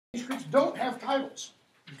manuscripts don't have titles.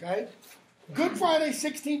 Okay? Good Friday,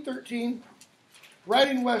 1613,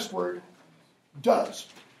 Writing Westward, does.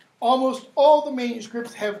 Almost all the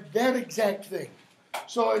manuscripts have that exact thing.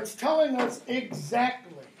 So it's telling us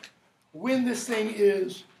exactly when this thing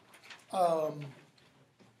is,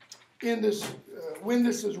 when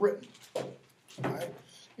this is written. Right?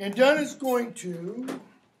 And Donne is going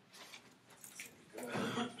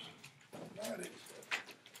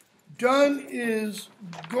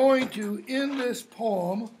to, in this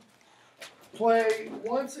poem, play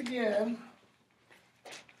once again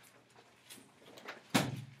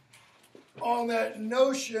on that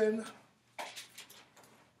notion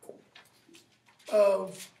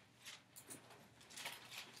of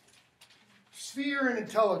sphere and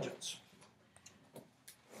intelligence.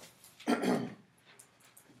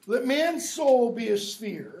 Let man's soul be a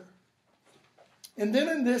sphere, and then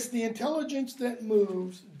in this, the intelligence that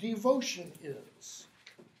moves, devotion is.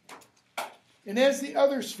 And as the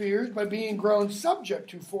other spheres, by being grown subject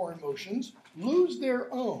to foreign motions, lose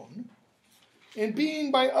their own, and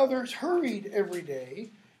being by others hurried every day,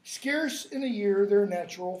 scarce in a year their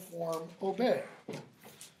natural form obey. Okay,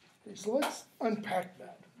 so let's unpack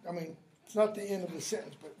that. I mean, it's not the end of the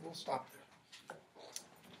sentence, but we'll stop there.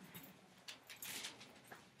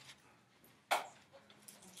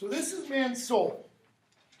 So this is man's soul.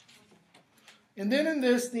 And then in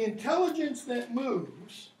this, the intelligence that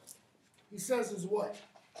moves, he says, is what?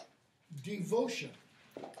 Devotion.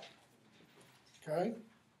 Okay?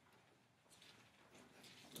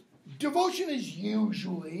 Devotion is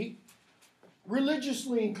usually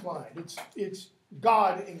religiously inclined. It's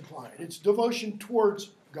God inclined. It's devotion towards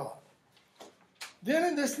God. Then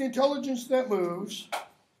in this, the intelligence that moves,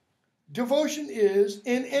 devotion is,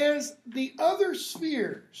 and as the other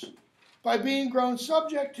spheres, by being grown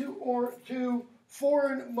subject to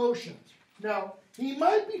foreign motions. Now, he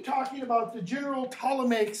might be talking about the general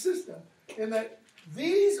Ptolemaic system, in that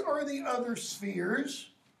these are the other spheres,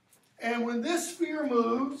 and when this sphere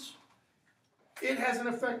moves, it has an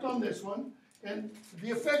effect on this one, and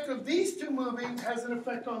the effect of these two moving has an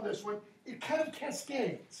effect on this one. It kind of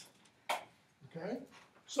cascades. Okay?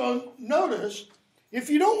 So notice, if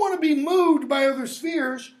you don't want to be moved by other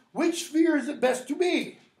spheres, which sphere is it best to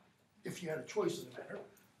be? If you had a choice in the matter.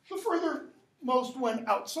 The furthermost one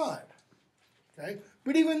outside. Okay?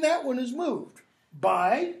 But even that one is moved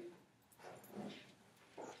by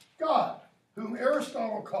God, whom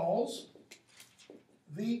Aristotle calls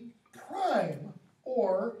the prime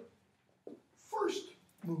or first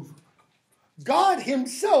mover. God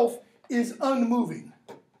himself is unmoving.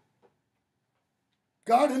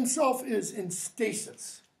 God himself is in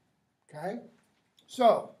stasis. Okay?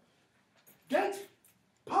 So, that's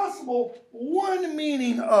possible one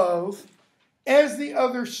meaning of, as the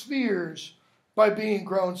other spheres, by being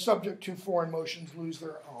grown subject to foreign motions, lose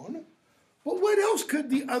their own. But what else could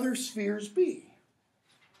the other spheres be?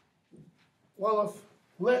 Well, if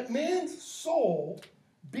let man's soul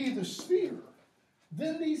be the sphere,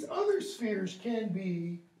 then these other spheres can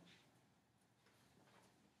be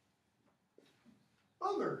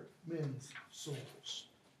other men's souls.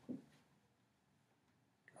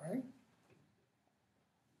 Okay?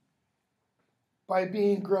 By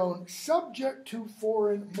being grown subject to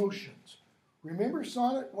foreign motions. Remember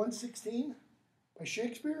Sonnet 116 by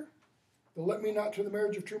Shakespeare? The let me not to the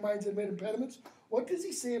marriage of true minds and made impediments. What does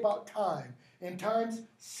he say about time? And time's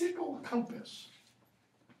sickle compass.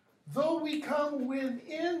 Though we come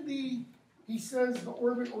within the, he says, the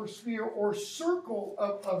orbit or sphere or circle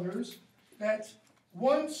of others, that's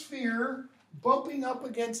one sphere bumping up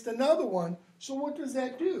against another one. So what does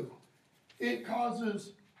that do? It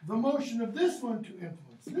causes the motion of this one to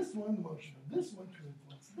influence this one, the motion of this one to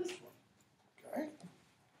influence this one. Okay?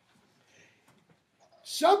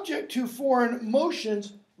 Subject to foreign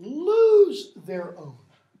motions lose their own.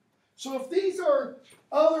 So if these are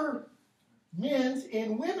other men's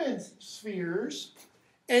and women's spheres,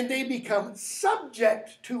 and they become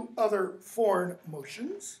subject to other foreign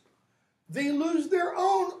motions, they lose their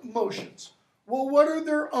own motions. Well, what are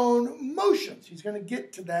their own motions? He's going to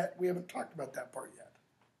get to that. We haven't talked about that part yet.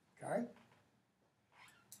 Okay?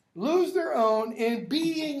 Lose their own in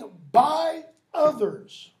being by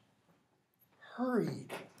others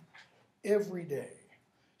hurried every day.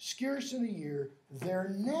 Scarce in a year,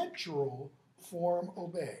 their natural form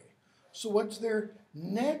obey. So what's their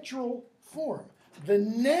natural form? The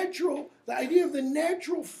idea of the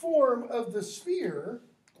natural form of the sphere,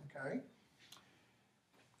 okay?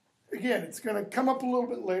 Again, it's going to come up a little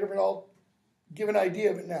bit later, but I'll give an idea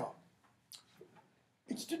of it now.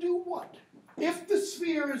 It's to do what? If the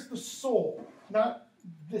sphere is the soul, not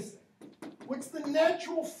this thing, What's the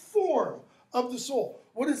natural form of the soul?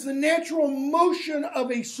 What is the natural motion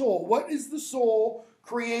of a soul? What is the soul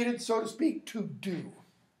created, so to speak, to do?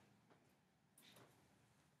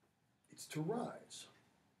 It's to rise.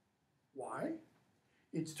 Why?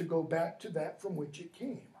 It's to go back to that from which it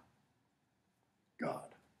came. God.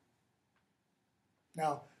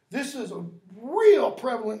 Now, this is a real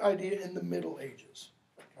prevalent idea in the Middle Ages.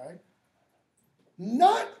 Okay?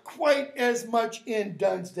 Not quite as much in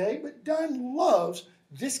Donne's day, but Donne loves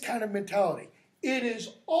this kind of mentality. It is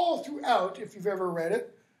all throughout, if you've ever read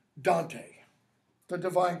it, Dante, the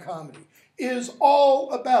Divine Comedy, is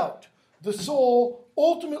all about the soul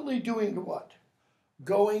ultimately doing what?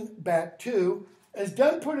 Going back to, as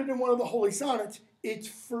Donne put it in one of the Holy Sonnets, its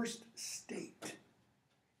first state,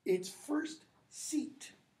 its first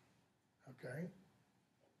seat. Okay?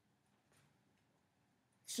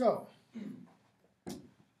 So,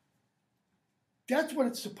 that's what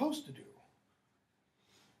it's supposed to do.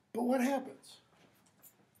 But what happens?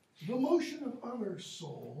 The motion of other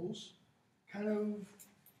souls kind of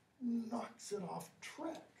knocks it off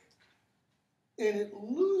track. And it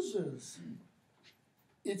loses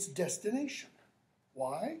its destination.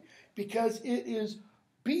 Why? Because it is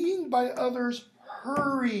being by others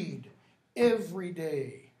hurried every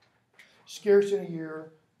day. Scarce in a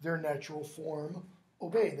year, their natural form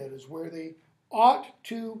obey. That is where they ought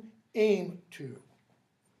to aim to.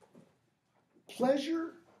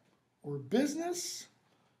 Pleasure or business,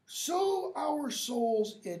 so our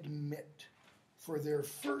souls admit for their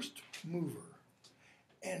first mover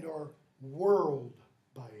and are whirled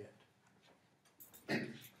by it.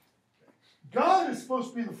 God is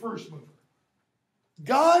supposed to be the first mover.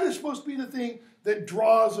 God is supposed to be the thing that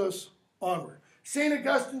draws us onward. St.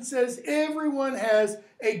 Augustine says everyone has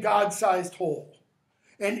a God-sized hole.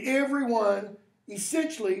 And everyone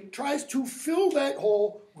essentially tries to fill that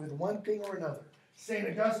hole with one thing or another. St.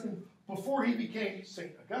 Augustine, before he became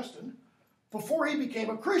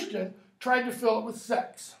a Christian, tried to fill it with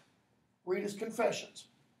sex. Read his Confessions.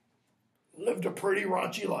 Lived a pretty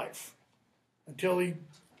raunchy life until he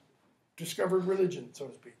discovered religion, so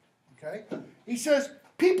to speak. Okay? He says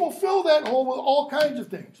people fill that hole with all kinds of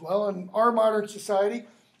things. Well, in our modern society,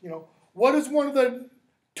 what is one of the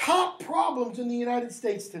top problems in the United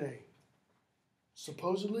States today?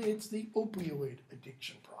 Supposedly, it's the opioid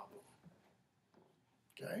addiction problem.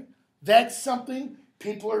 Okay? That's something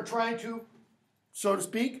people are trying to, so to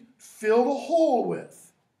speak, fill the hole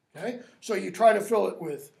with. Okay? So you try to fill it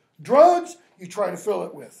with drugs, you try to fill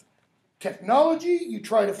it with technology, you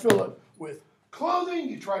try to fill it with clothing,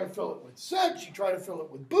 you try to fill it with sex, you try to fill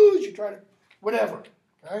it with booze, you try to, whatever.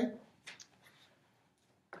 Okay?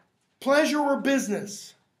 Pleasure or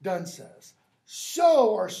business, Donne says.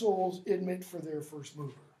 So our souls admit for their first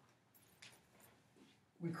mover.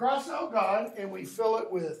 We cross out God and we fill it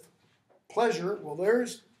with pleasure. Well,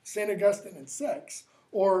 there's St. Augustine and sex.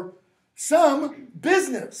 Or some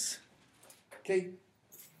business. Okay.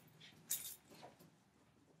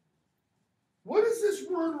 What is this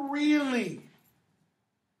word really?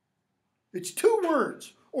 It's two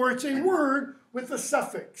words. Or it's a word with a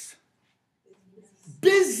suffix.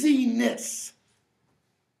 Busyness.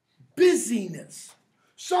 Busyness.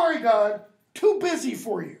 Sorry, God, too busy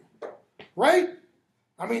for you. Right?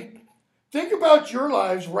 I mean, think about your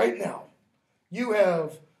lives right now. You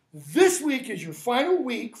have this week is your final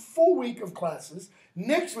week, full week of classes.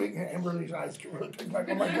 Next week, Amberly's eyes get really big, like,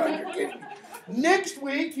 oh my God, you're kidding me. Next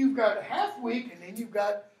week, you've got a half week, and then you've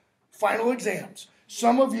got final exams.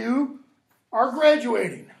 Some of you are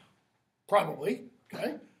graduating, probably,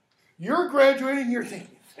 okay? You're graduating, you're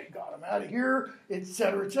thinking, thank God I'm out of here, et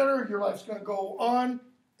cetera, your life's going to go on,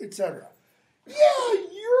 et cetera. Yeah,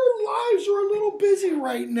 your lives are a little busy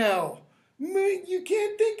right now. You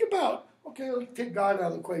can't think about, okay, let's take God out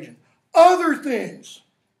of the equation. Other things,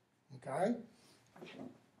 okay?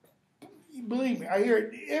 Believe me, I hear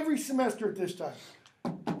it every semester at this time.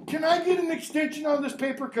 Can I get an extension on this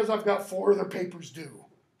paper because I've got 4 other papers due?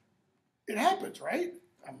 It happens, right?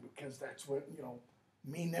 Because that's what,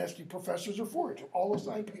 mean, nasty professors are for. To all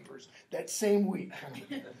assign papers that same week.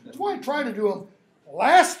 That's why I tried to do them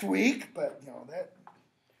last week, but, that,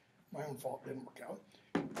 my own fault, didn't work out.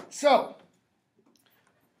 So,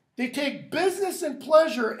 they take business and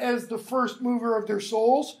pleasure as the first mover of their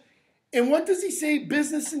souls. And what does he say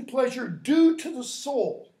business and pleasure do to the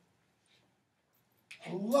soul?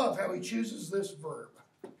 I love how he chooses this verb.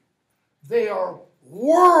 They are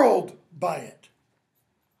whirled by it.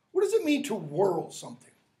 What does it mean to whirl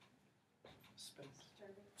something?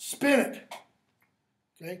 Spin it.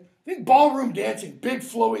 Okay? Think ballroom dancing, big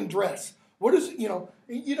flowing dress. What is it?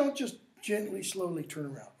 You don't just gently, slowly turn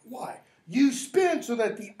around. Why? You spin so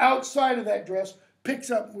that the outside of that dress picks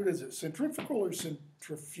up, what is it, centrifugal or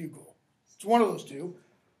centrifugal? It's one of those two.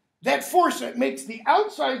 That force that makes the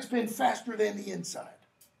outside spin faster than the inside.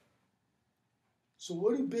 So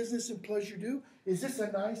what do business and pleasure do? Is this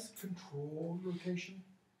a nice controlled rotation?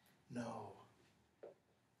 No.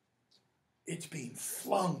 It's being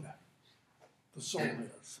flung. The soul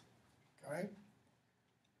is. Okay?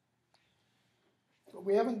 But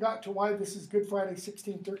we haven't got to why this is Good Friday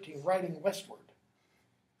 16:13, riding westward.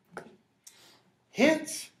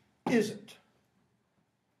 Hence isn't.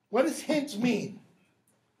 What does hence mean?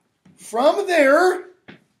 From there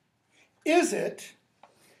is it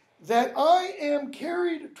that I am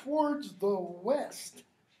carried towards the west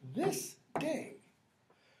this day,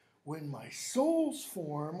 when my soul's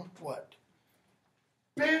form, what?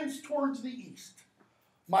 Bends towards the east.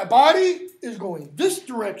 My body is going this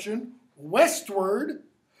direction, westward.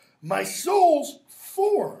 My soul's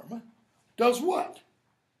form does what?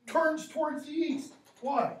 Turns towards the east.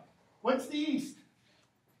 Why? What's the east?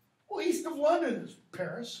 Well, east of London is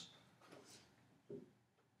Paris.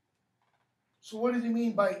 So what does he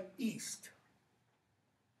mean by east?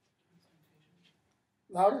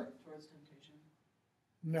 Louder? Towards temptation.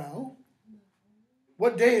 No.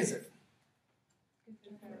 What day is it?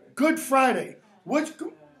 Good Friday. What's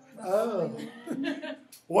going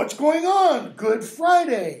on? Good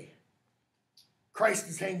Friday. Christ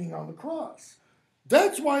is hanging on the cross.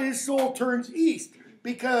 That's why his soul turns east.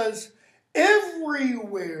 Because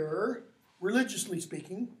everywhere, religiously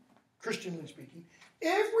speaking, Christianly speaking,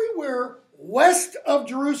 everywhere west of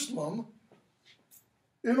Jerusalem,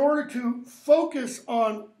 in order to focus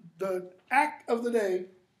on the act of the day,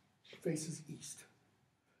 faces east.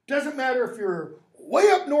 Doesn't matter if you're way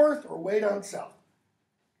up north or way down south.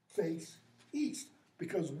 Face east.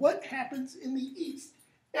 Because what happens in the east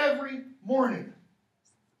every morning?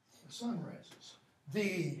 The sun rises.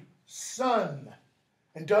 The sun.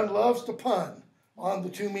 And Donne loves to pun on the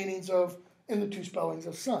two meanings of, in the two spellings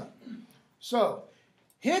of sun. So,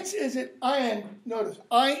 hence is it notice,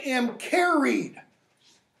 I am carried.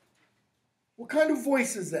 What kind of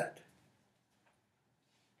voice is that?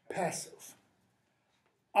 Passive.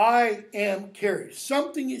 I am carried.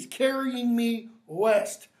 Something is carrying me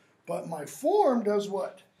west. But my form does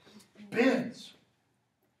what? Bends.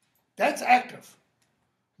 That's active.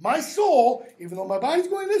 My soul, even though my body's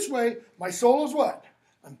going this way, my soul is what?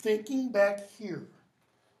 I'm thinking back here.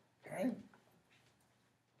 Okay?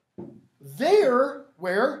 There,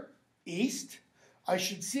 where? East. I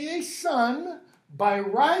should see a sun by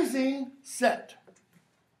rising set.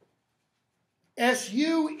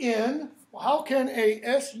 S-U-N. Well, how can a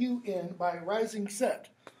S-U-N by rising set?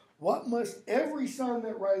 What must every sun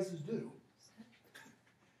that rises do?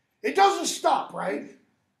 It doesn't stop, right?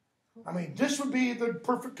 I mean, this would be the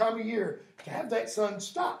perfect time of year to have that sun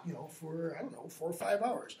stop, for, 4 or 5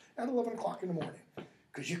 hours at 11 o'clock in the morning.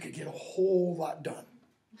 Because you could get a whole lot done.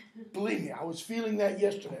 Believe me, I was feeling that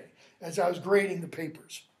yesterday as I was grading the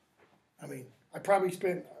papers. I mean, I probably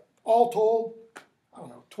spent, all told,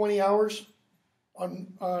 20 hours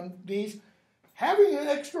on these. Having an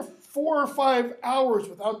extra 4 or 5 hours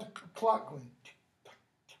without the clock going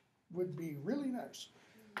would be really nice.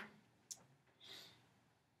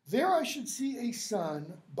 There I should see a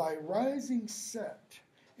sun by rising set,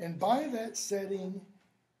 and by that setting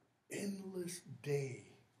endless day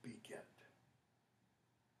beget.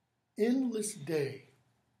 Endless day.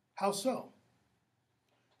 How so?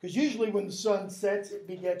 Because usually when the sun sets, it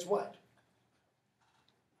begets what?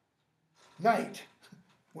 Night.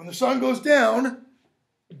 When the sun goes down,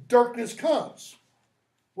 darkness comes.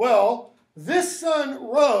 Well, this sun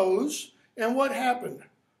rose, and what happened?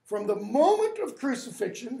 From the moment of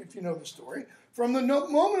crucifixion, if you know the story, from the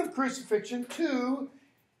moment of crucifixion to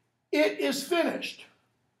it is finished,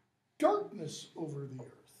 darkness over the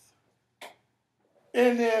earth.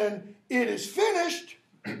 And then it is finished,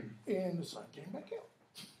 and the sun came back out.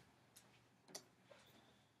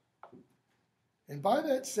 And by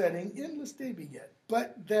that setting, endless day beget.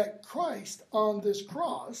 But that Christ on this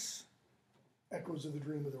cross, echoes of the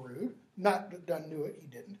dream of the rood, not that Donne knew it, he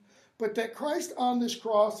didn't, but that Christ on this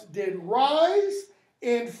cross did rise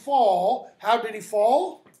and fall. How did he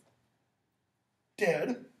fall?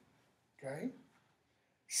 Dead. Okay.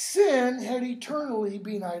 Sin had eternally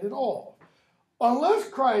benighted all. Unless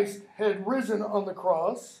Christ had risen on the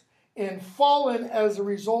cross and fallen as a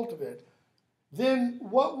result of it, then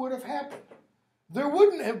what would have happened? There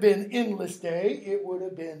wouldn't have been endless day, it would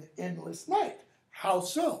have been endless night. How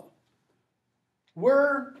so?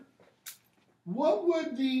 What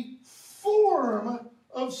would the form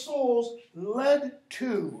of souls led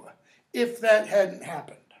to if that hadn't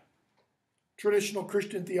happened? traditional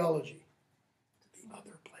Christian theology. The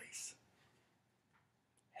other place.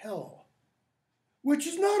 Hell. Which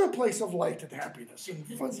is not a place of light and happiness and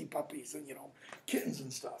fuzzy puppies and, kittens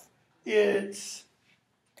and stuff. It's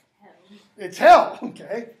hell. It's hell,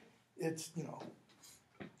 okay? It's,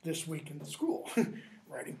 this week in school,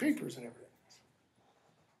 writing papers and everything.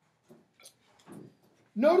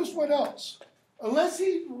 Notice what else. Unless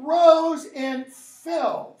he rose and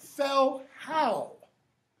fell. Fell how?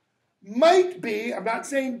 Might be, I'm not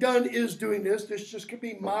saying Donne is doing this. This just could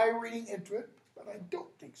be my reading into it, but I don't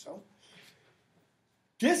think so.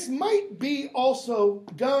 This might be also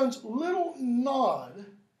Donne's little nod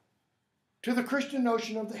to the Christian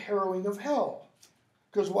notion of the harrowing of hell.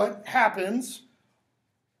 Because what happens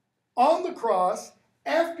on the cross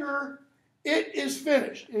after it is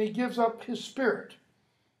finished and he gives up his spirit?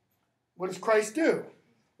 What does Christ do?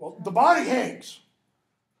 Well, the body hangs,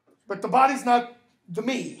 but the body's not the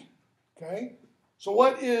me. Okay? So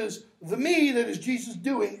what is the me that is Jesus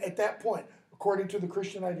doing at that point, according to the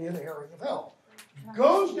Christian idea of the harrowing of hell?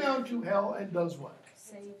 Goes down to hell and does what?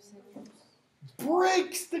 Saves sinners.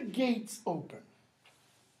 Breaks the gates open.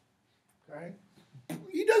 Okay?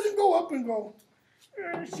 He doesn't go up and go,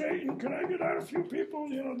 hey, Satan, can I get out a few people?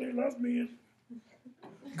 They love me.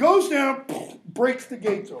 Goes down, breaks the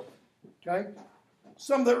gates open. Okay?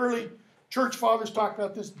 Some of the early church fathers talk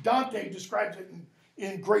about this. Dante describes it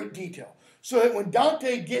in great detail. So that when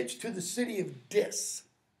Dante gets to the city of Dis,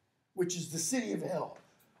 which is the city of hell,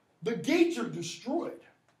 the gates are destroyed.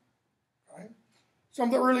 Right? Some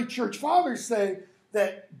of the early church fathers say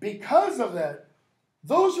that because of that,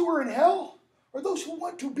 those who are in hell are those who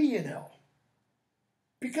want to be in hell.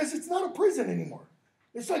 Because it's not a prison anymore.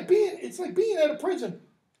 It's like being at a prison,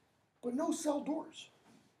 but no cell doors.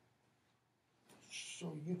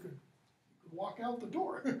 So you could walk out the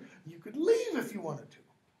door. You could leave if you wanted to,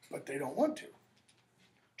 but they don't want to.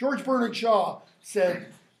 George Bernard Shaw said,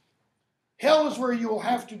 hell is where you will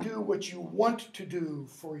have to do what you want to do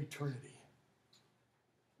for eternity.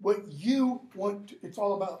 What you want to, it's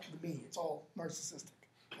all about the me. It's all narcissistic.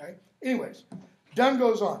 Okay? Anyways, Donne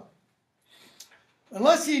goes on.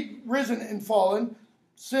 Unless he'd risen and fallen,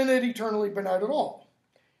 sin had eternally been out at all.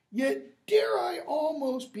 Yet dare I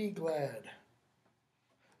almost be glad.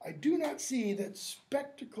 I do not see that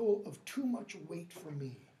spectacle of too much weight for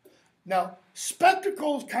me. Now,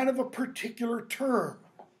 spectacle is kind of a particular term.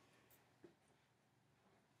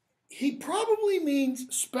 He probably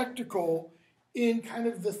means spectacle in kind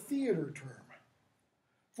of the theater term.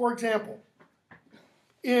 For example,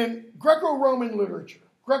 in Greco-Roman literature,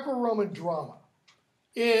 Greco-Roman drama,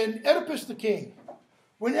 in Oedipus the King,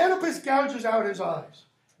 when Oedipus gouges out his eyes,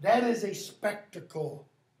 that is a spectacle.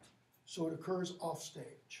 So it occurs off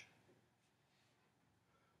stage.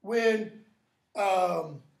 When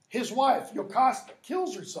his wife, Yocasta,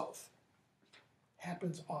 kills herself,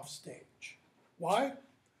 happens off stage. Why?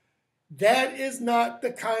 That is not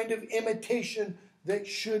the kind of imitation that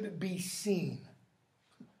should be seen.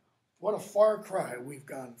 What a far cry we've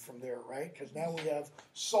gone from there, right? Because now we have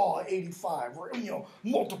Saw 85, where,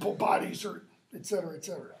 multiple bodies are, et cetera, et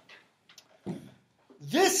cetera.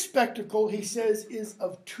 This spectacle, he says, is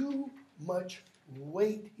of too much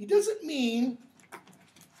weight. He doesn't mean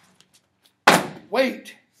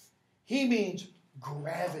weight. He means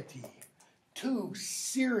gravity. Too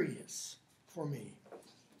serious for me.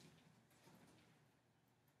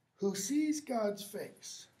 Who sees God's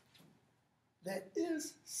face, that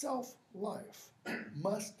is self-life,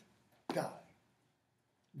 must die.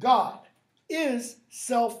 God is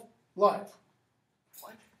self-life.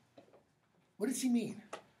 What? What does he mean?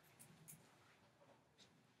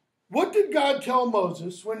 What did God tell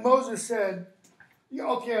Moses when Moses said, yeah,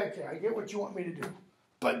 okay, I get what you want me to do,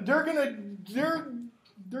 but they're gonna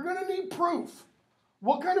need proof.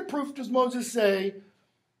 What kind of proof does Moses say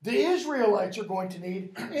the Israelites are going to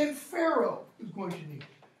need and Pharaoh is going to need?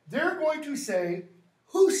 They're going to say,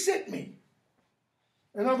 who sent me?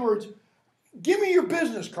 In other words, give me your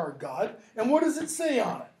business card, God, and what does it say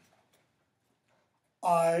on it?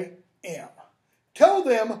 I am. Tell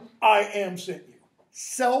them I am sent you.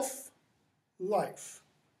 Self-life.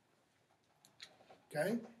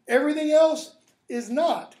 Okay? Everything else is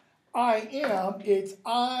not I am, it's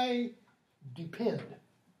I depend.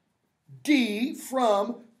 D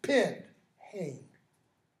from pend, hang.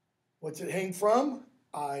 What's it hang from?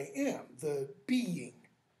 I am, the being.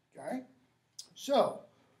 Okay? So,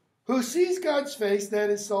 who sees God's face, that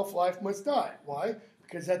is self-life, must die. Why?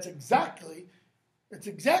 Because that's exactly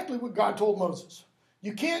what God told Moses.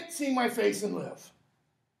 You can't see my face and live.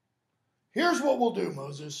 Here's what we'll do,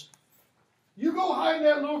 Moses. You go hide in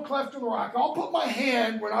that little cleft in the rock. I'll put my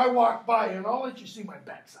hand when I walk by and I'll let you see my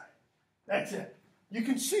backside. That's it. You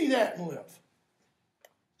can see that and live.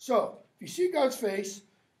 So, if you see God's face,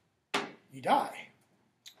 you die.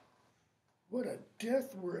 What a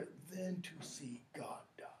death were it then to see God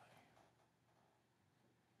die.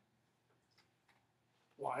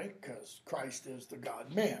 Why? Because Christ is the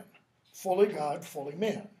God-man. Fully God, fully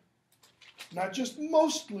man. Not just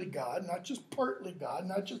mostly God, not just partly God,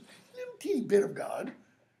 not just a little teeny bit of God.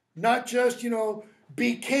 Not just,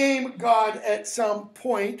 became God at some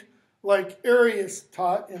point, like Arius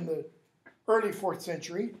taught in the early 4th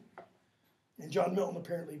century, and John Milton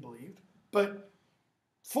apparently believed, but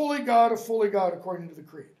fully God according to the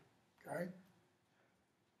Creed. Okay?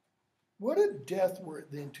 What a death were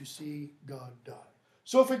it then to see God die.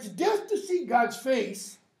 So if it's death to see God's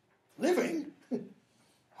face living,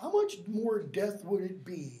 how much more death would it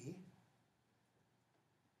be?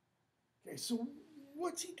 Okay, so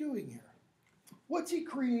what's he doing here? What's he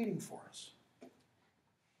creating for us?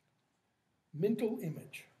 Mental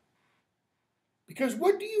image. Because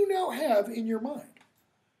what do you now have in your mind?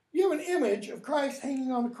 You have an image of Christ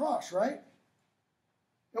hanging on the cross, right?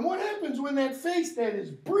 And what happens when that face that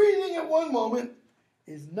is breathing at one moment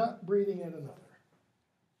is not breathing at another?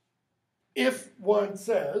 If one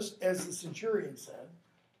says, as the centurion said,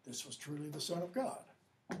 this was truly the Son of God.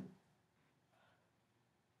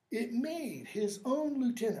 It made his own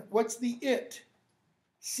lieutenant. What's the it?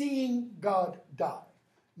 Seeing God die.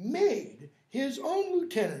 Made his own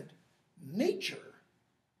lieutenant, nature,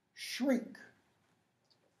 shrink.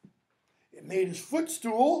 It made his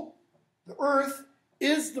footstool, the earth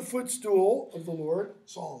is the footstool of the Lord,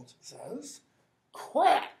 Psalms says,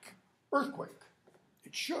 crack, earthquake.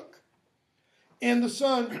 It shook. And the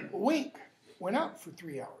sun wink, went out for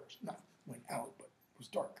 3 hours. Not went out, but it was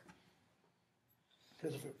dark.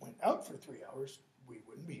 Because if it went out for 3 hours, we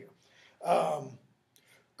wouldn't be here.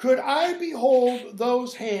 Could I behold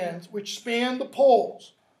those hands which span the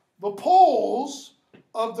poles? The poles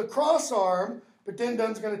of the cross arm, but then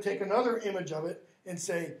Donne's going to take another image of it and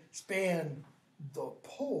say, span the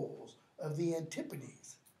poles of the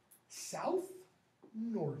antipodes. South,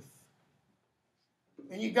 north.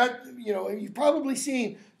 And you got, you've probably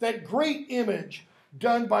seen that great image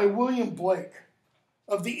done by William Blake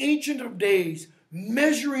of the Ancient of Days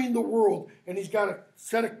measuring the world. And he's got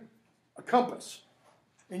a compass.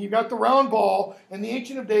 And you've got the round ball, and the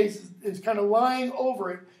Ancient of Days is kind of lying over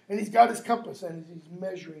it, and he's got his compass, and he's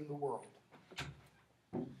measuring the world.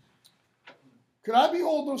 Could I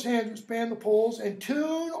behold those hands which span the poles and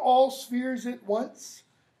tune all spheres at once,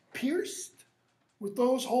 pierced with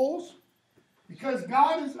those holes? Because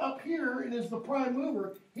God is up here and is the prime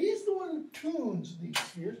mover. He's the one who tunes these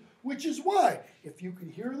spheres, which is why, if you could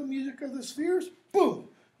hear the music of the spheres, boom,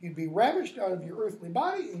 you'd be ravished out of your earthly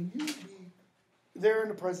body and you'd be there in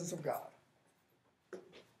the presence of God.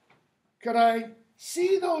 Could I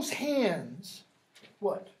see those hands,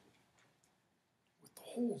 what? With the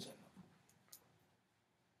holes in them.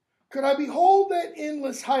 Could I behold that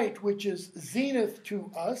endless height which is zenith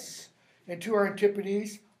to us and to our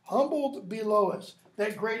antipodes, humbled below us?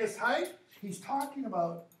 That greatest height, he's talking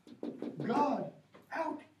about God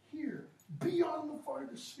out here, beyond the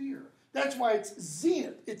farthest sphere. That's why it's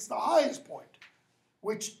zenith. It's the highest point,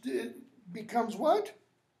 which becomes what?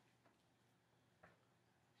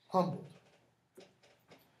 Humbled.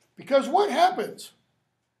 Because what happens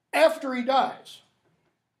after he dies?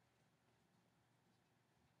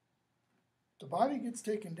 The body gets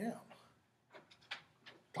taken down.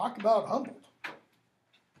 Talk about humbled.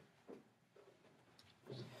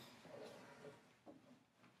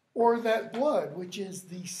 Or that blood, which is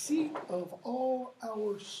the seat of all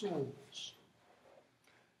our souls.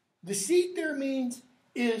 The seat there means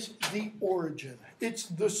is the origin. It's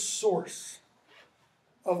the source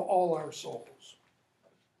of all our souls.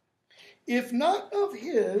 If not of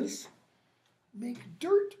his, make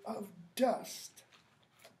dirt of dust.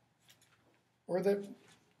 Or that,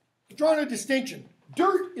 drawing a distinction.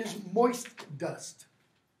 Dirt is moist dust.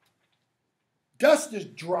 Dust is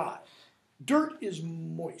dry. Dirt is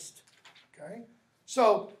moist. Okay?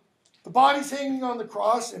 So, the body's hanging on the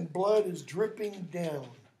cross and blood is dripping down.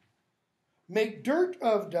 Make dirt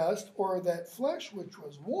of dust, or that flesh which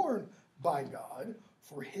was worn by God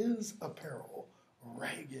for his apparel,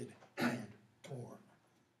 ragged and torn.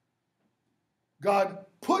 God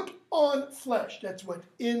put on flesh. That's what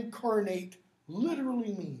incarnate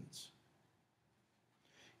literally means.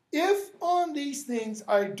 If on these things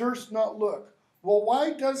I durst not look. Well,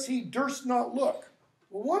 why does he durst not look?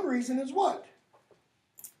 Well, one reason is what?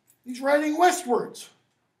 He's riding westwards.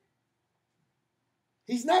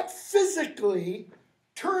 He's not physically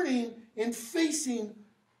turning and facing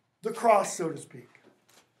the cross, so to speak.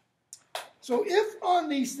 So if on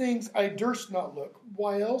these things I durst not look,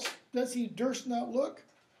 why else does he durst not look?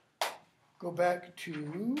 Go back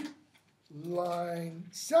to line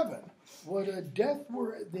 7. What a death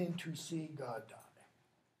were it then to see God die.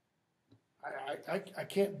 I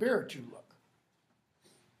can't bear to look.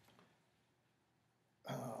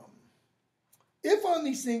 If on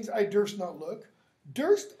these things I durst not look,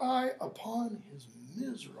 durst I upon his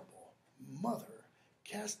miserable mother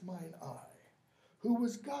cast mine eye, who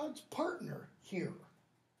was God's partner here,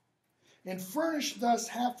 and furnished thus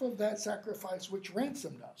half of that sacrifice which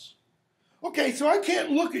ransomed us. Okay, so I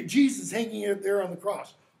can't look at Jesus hanging out there on the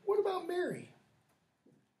cross. What about Mary?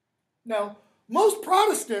 Now, most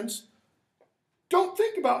Protestants don't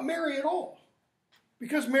think about Mary at all,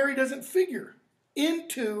 because Mary doesn't figure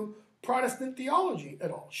into Protestant theology at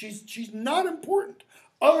all. She's not important,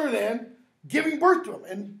 other than giving birth to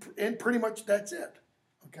him, and pretty much that's it.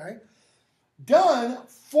 Okay? Donne,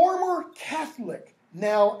 former Catholic,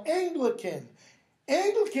 now Anglican.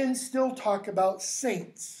 Anglicans still talk about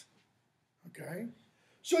saints. Okay?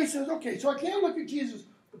 So he says, okay, so I can't look at Jesus,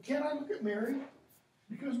 but can I look at Mary?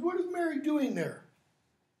 Because what is Mary doing there?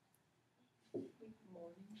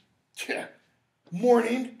 Yeah,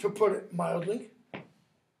 mourning, to put it mildly.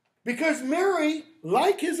 Because Mary,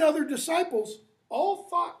 like his other disciples, all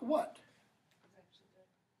thought what?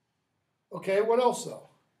 Okay, what else though?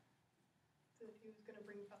 That he was going to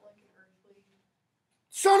bring about like an earthly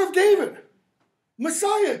Son of David,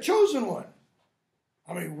 Messiah, chosen one.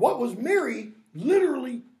 I mean, what was Mary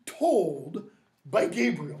literally told by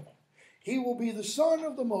Gabriel? He will be the Son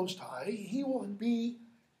of the Most High. He will be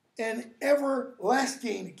an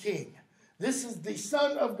everlasting King. This is the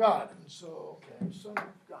Son of God. And so, okay, Son of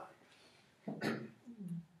God.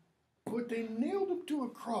 But they nailed him to a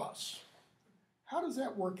cross. How does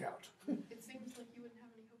that work out? It seems like you wouldn't have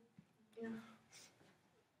any hope.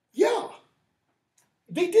 Yeah.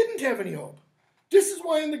 They didn't have any hope. This is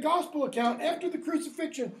why in the gospel account, after the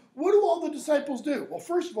crucifixion, what do all the disciples do? Well,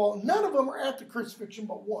 first of all, none of them are at the crucifixion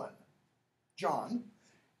but one, John,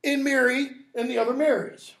 and Mary and the other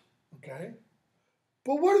Marys. Okay?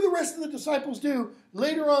 But what do the rest of the disciples do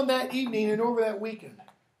later on that evening and over that weekend?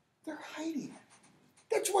 They're hiding.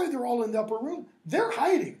 That's why they're all in the upper room. They're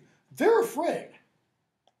hiding. They're afraid.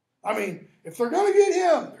 I mean, if they're going to get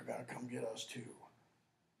him, they're going to come get us too.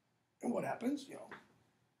 And what happens?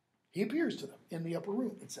 He appears to them in the upper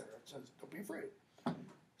room, etc. It says, don't be afraid.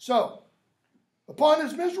 So, upon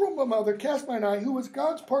his miserable mother cast mine eye, who was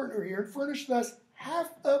God's partner here, and furnished thus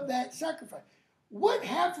half of that sacrifice. What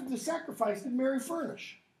half of the sacrifice did Mary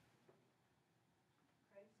furnish?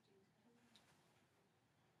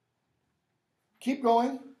 Keep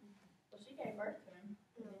going. Well, she gave birth to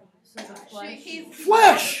him. He's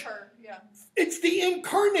Flesh. Her. Yeah. It's the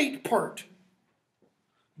incarnate part.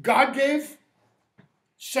 God gave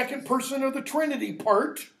second person of the Trinity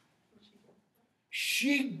part.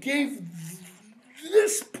 She gave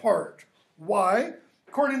this part. Why?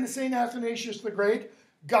 According to St. Athanasius the Great,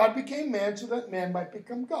 God became man so that man might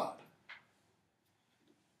become God.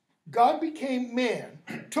 God became man,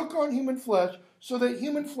 took on human flesh, so that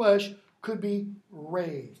human flesh could be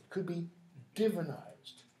raised, could be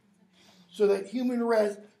divinized, so that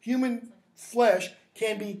human flesh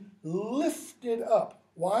can be lifted up.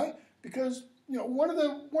 Why? Because one of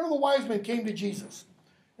the wise men came to Jesus,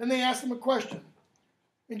 and they asked him a question,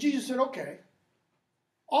 and Jesus said, "Okay,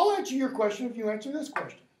 I'll answer your question if you answer this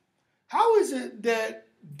question. How is it that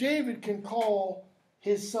David can call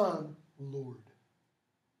his son Lord?"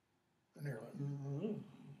 And they're like,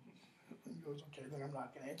 He goes, "Okay, then I'm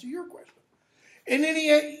not going to answer your question." And then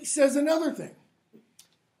he says another thing.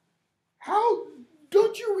 How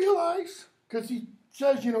don't you realize? Because he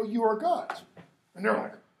says, you are gods. And they're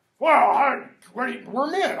like, well,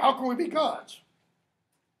 we're men. How can we be gods?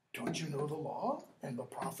 Don't you know the law and the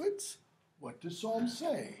prophets? What does Psalm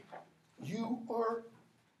say? You are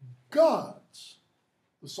gods,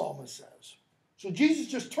 the psalmist says. So Jesus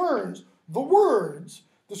just turns the words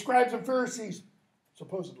the scribes and Pharisees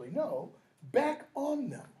supposedly know back on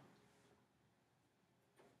them.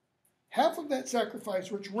 Half of that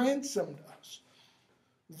sacrifice which ransomed us.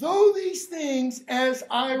 Though these things, as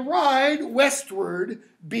I ride westward,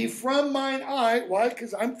 be from mine eye. Why?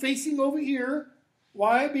 Because I'm facing over here.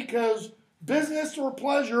 Why? Because business or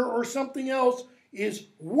pleasure or something else is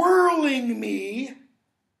whirling me.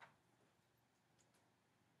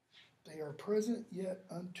 They are present yet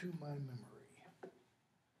unto my memory.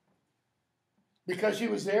 Because he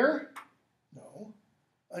was there? No.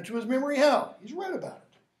 Unto his memory how? He's read about it.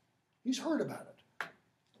 He's heard about it.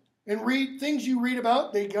 And read things you read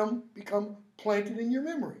about, they become planted in your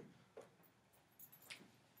memory.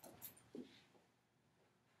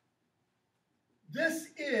 This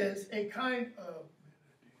is a kind of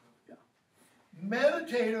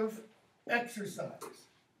meditative exercise.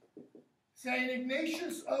 St.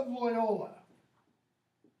 Ignatius of Loyola,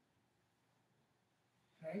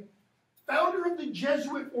 okay, founder of the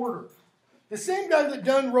Jesuit order, the same guy that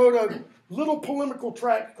Donne wrote a little polemical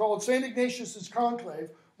tract called St. Ignatius's Conclave,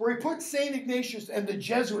 where he put St. Ignatius and the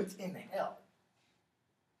Jesuits in hell.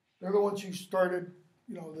 They're the ones who started,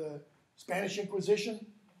 the Spanish Inquisition,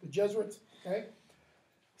 the Jesuits, okay?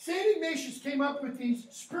 St. Ignatius came up with these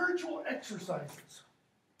spiritual exercises.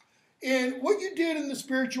 And what you did in the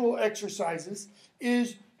spiritual exercises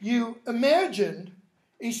is you imagined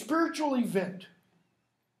a spiritual event,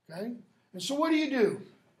 okay? And so what do?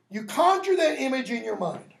 You conjure that image in your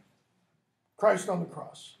mind, Christ on the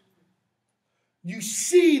cross. You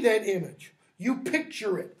see that image. You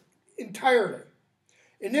picture it entirely.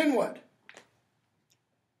 And then what?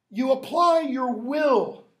 You apply your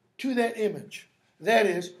will to that image. That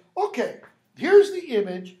is, okay, here's the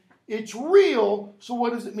image. It's real, so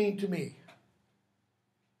what does it mean to me?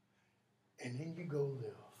 And then you go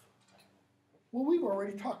live. Well, we've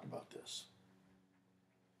already talked about this.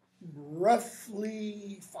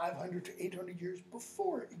 Roughly 500 to 800 years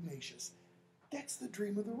before Ignatius. That's the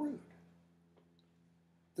dream of the rood.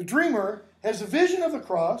 The dreamer has a vision of the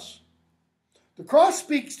cross. The cross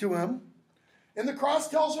speaks to him. And the cross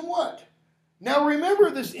tells him what? Now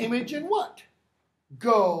remember this image and what?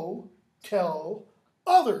 Go tell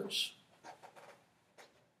others.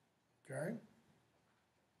 Okay?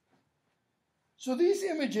 So these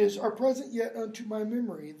images are present yet unto my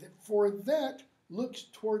memory, that for that looks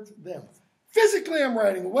towards them. Physically I'm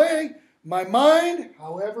riding away. My mind,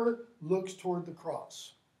 however, looks toward the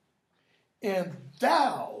cross. And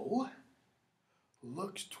thou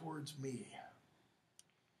looks towards me.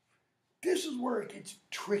 This is where it gets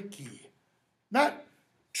tricky. Not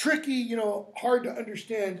tricky, hard to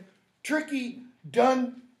understand. Tricky,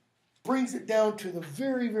 Donne brings it down to the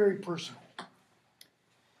very, very personal.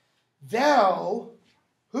 Thou,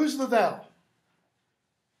 who's the thou?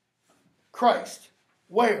 Christ.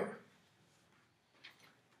 Where?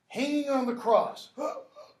 Hanging on the cross.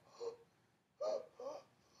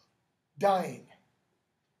 Dying.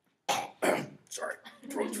 Sorry,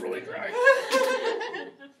 throat's really dry.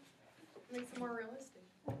 Makes it more realistic.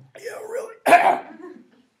 Yeah, really.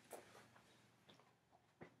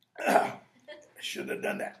 I should have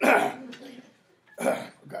done that.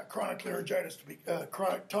 I've got chronic laryngitis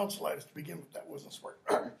chronic tonsillitis to begin with. That wasn't smart.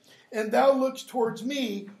 And thou lookst towards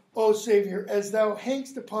me, O Savior, as thou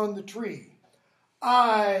hangst upon the tree.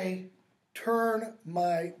 I turn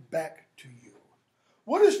my back to you.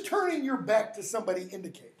 What does turning your back to somebody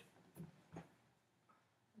indicate?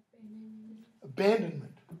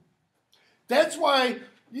 Abandonment. That's why,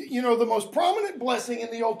 the most prominent blessing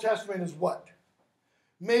in the Old Testament is what?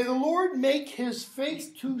 May the Lord make his face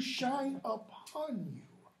to shine upon you.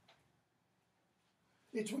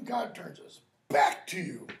 It's when God turns his back to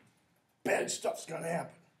you. Bad stuff's going to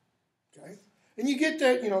happen. Okay? And you get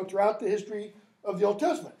that, throughout the history of the Old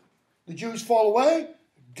Testament. The Jews fall away,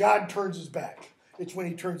 God turns his back. It's when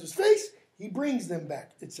he turns his face, he brings them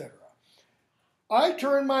back, etc. I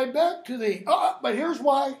turn my back to thee. But here's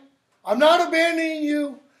why. I'm not abandoning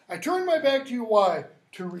you. I turn my back to you. Why?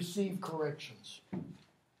 To receive corrections.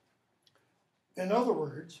 In other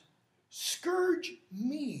words, scourge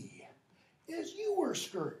me as you were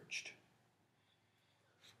scourged,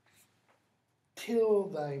 till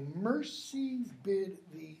thy mercies bid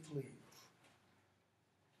thee leave.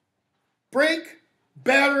 Break,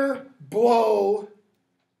 batter, blow,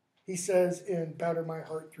 he says in Batter My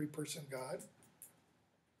Heart, Three-Person God.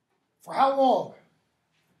 For how long?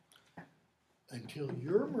 Until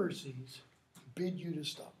your mercies bid you to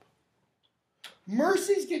stop.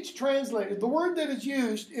 Mercies gets translated. The word that is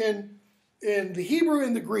used in the Hebrew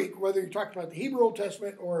and the Greek, whether you're talking about the Hebrew Old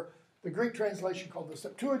Testament or the Greek translation called the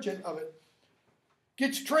Septuagint of it,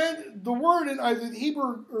 the word in either the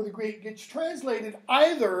Hebrew or the Greek gets translated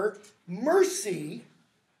either mercy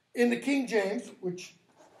in the King James, which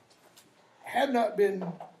had been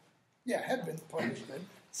published in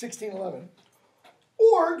 1611,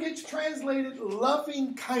 or gets translated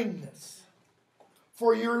loving kindness.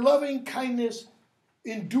 For your loving kindness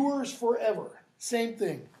endures forever. Same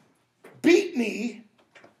thing. Beat me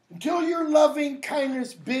until your loving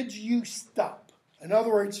kindness bids you stop. In other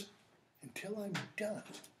words, until I'm done.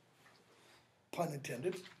 Pun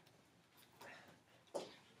intended.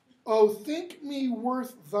 Oh, think me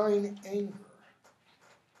worth thine anger.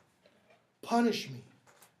 Punish me.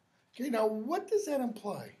 Okay, now what does that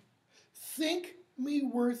imply? Think me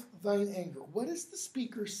worth thine anger. What is the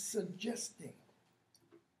speaker suggesting?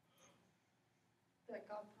 That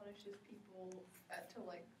God punishes people to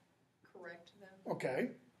like correct them.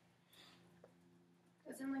 Okay.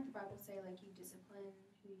 Doesn't like the Bible say like you discipline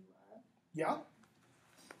who you love? Yeah.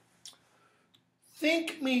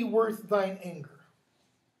 Think me worth thine anger.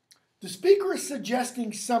 The speaker is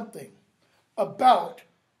suggesting something about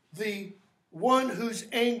the one whose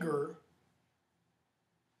anger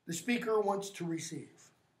the speaker wants to receive.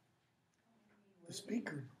 The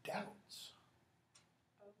speaker doubts.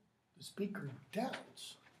 The speaker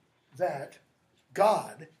doubts that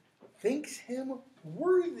God thinks him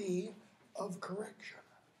worthy of correction.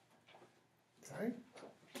 Okay?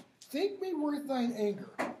 Think me worth thine anger.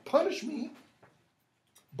 Punish me.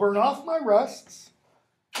 Burn off my rusts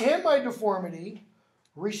and my deformity.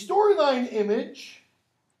 Restore thine image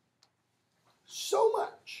so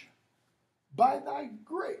much by thy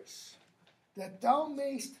grace that thou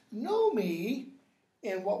mayst know me,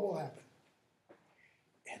 and what will happen?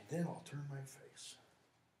 And then I'll turn my face.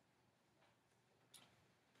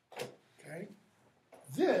 Okay?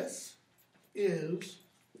 This is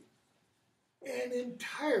an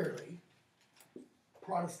entirely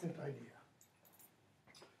Protestant idea.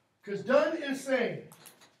 Because Donne is saying,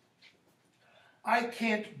 I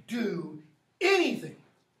can't do anything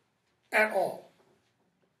at all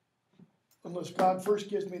unless God first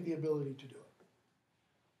gives me the ability to do it.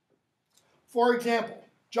 For example,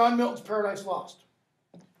 John Milton's Paradise Lost.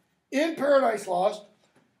 In Paradise Lost,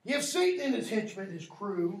 you have Satan and his henchmen, his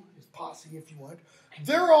crew, his posse, if you want.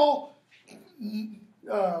 They're all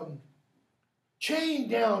chained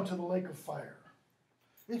down to the lake of fire.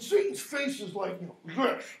 And Satan's face is like,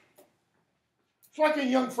 this. It's like in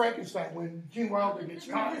Young Frankenstein when Gene Wilder gets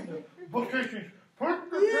caught in the bookcase.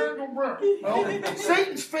 Put the candle back. Well,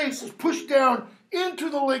 Satan's face is pushed down into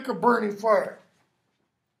the lake of burning fire.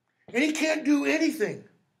 And he can't do anything.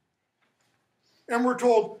 And we're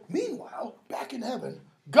told, meanwhile, back in heaven,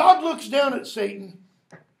 God looks down at Satan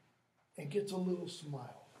and gets a little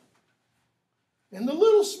smile. And the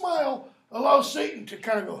little smile allows Satan to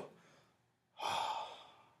kind of go,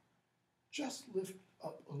 just lift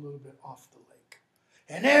up a little bit off the lake.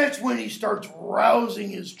 And that's when he starts rousing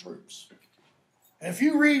his troops. And if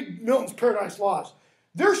you read Milton's Paradise Lost,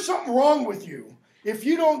 there's something wrong with you if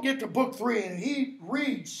you don't get to book 3 and he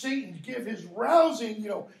reads Satan give his rousing,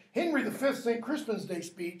 Henry V St. Crispin's Day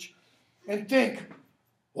speech and think,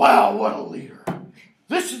 wow, what a leader.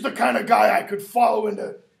 This is the kind of guy I could follow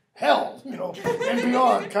into hell, and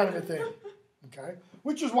beyond kind of a thing. Okay?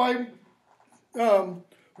 Which is why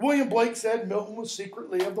William Blake said Milton was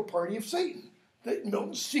secretly of the party of Satan. That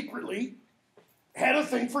Milton secretly had a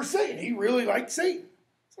thing for Satan. He really liked Satan.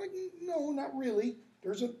 It's like, no, not really.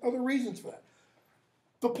 There's other reasons for that.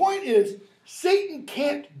 The point is, Satan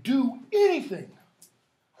can't do anything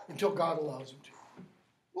until God allows him to.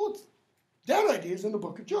 Well, that idea is in the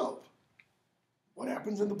book of Job. What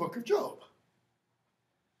happens in the book of Job?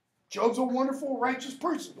 Job's a wonderful, righteous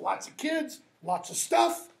person. Lots of kids, lots of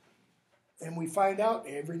stuff. And we find out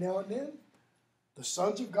every now and then, the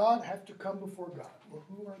sons of God have to come before God. Well,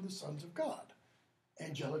 who are the sons of God?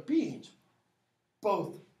 Angelic beings.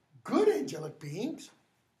 Both good angelic beings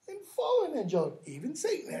and fallen angelic. Even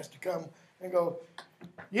Satan has to come and go,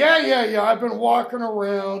 yeah, I've been walking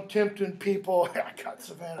around tempting people. I got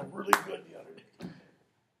Savannah really good the other day.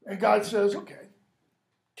 And God says, okay,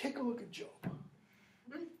 take a look at Job.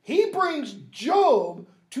 He brings Job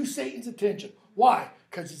to Satan's attention. Why?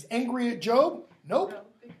 Because he's angry at Job? Nope.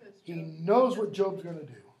 He knows what Job's going to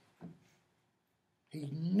do. He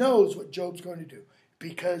knows what Job's going to do.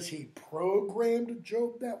 Because he programmed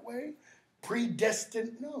Job that way?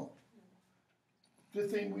 Predestined? No. The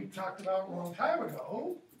thing we talked about a long time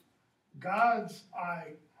ago, God's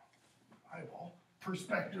eyeball,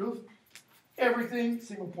 perspective, everything,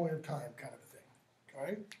 single point of time kind of a thing.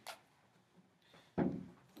 Okay?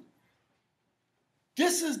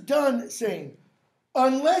 This is Donne saying,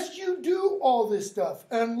 unless you do all this stuff,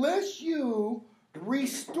 unless you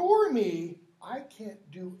restore me, I can't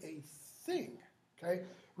do a thing. Okay?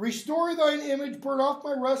 Restore thine image, burn off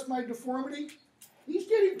my rust, my deformity. He's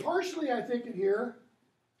getting partially, I think, in here,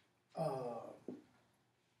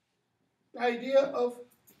 the idea of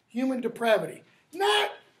human depravity.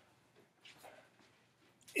 Not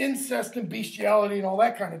incest and bestiality and all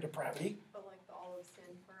that kind of depravity. But like the all of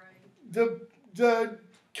sin, right? The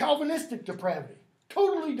Calvinistic depravity.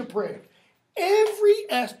 Totally depraved. Every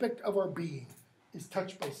aspect of our being is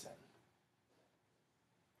touched by sin.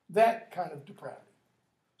 That kind of depravity.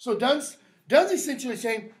 So Donne's essentially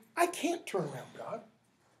saying, I can't turn around God.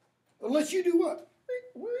 Unless you do what?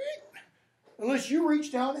 Unless you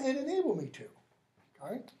reach down and enable me to.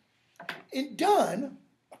 Okay? And Donne,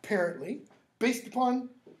 apparently, based upon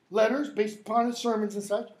letters, based upon his sermons and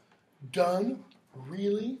such, Donne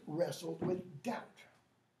really wrestled with doubt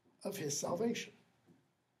of his salvation.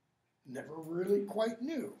 Never really quite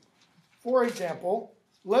knew. For example,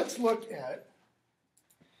 let's look at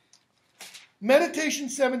Meditation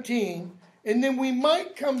 17, and then we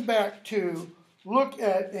might come back to look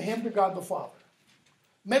at the hymn to God the Father.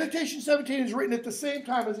 Meditation 17 is written at the same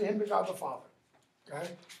time as the hymn to God the Father. Okay?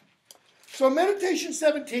 So Meditation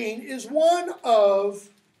 17 is one of,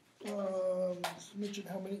 let's mention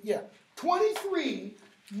how many, 23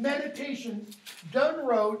 meditations Donne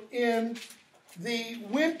wrote in the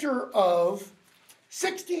winter of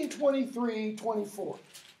 1623-24.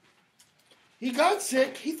 He got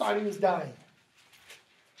sick. He thought he was dying.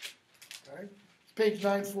 Okay? It's page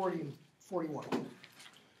 940 and 41.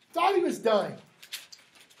 Thought he was dying.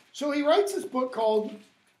 So he writes this book called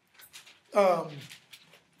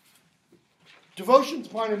Devotions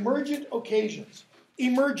upon Emergent Occasions.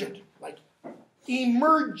 Emergent, like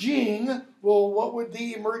emerging. Well, what would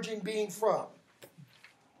the emerging being from?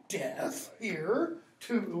 Death here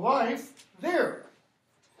to life there.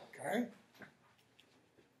 Okay?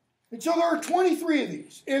 And so there are 23 of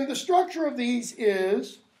these. And the structure of these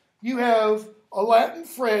is you have a Latin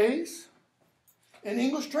phrase, an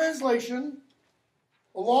English translation,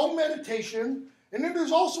 a long meditation, and then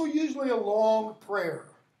there's also usually a long prayer.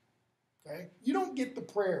 Okay? You don't get the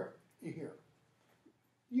prayer here.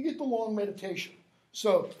 You get the long meditation.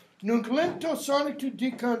 So, Nunc lento sonitu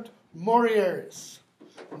dicunt morieris.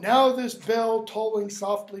 Now this bell tolling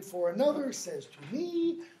softly for another says to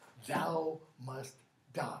me, thou must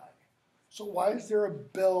die. So why is there a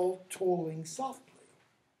bell tolling softly?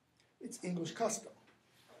 It's English custom.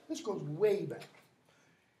 This goes way back.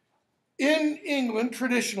 In England,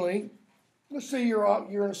 traditionally, let's say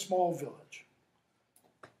you're in a small village.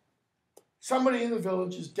 Somebody in the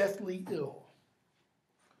village is deathly ill.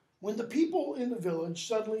 When the people in the village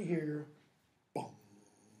suddenly hear, boom,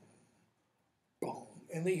 boom,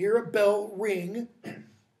 and they hear a bell ring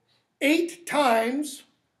 8 times,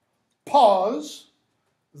 pause,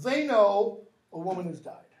 they know a woman has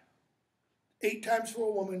died. 8 times for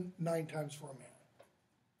a woman, 9 times for a man.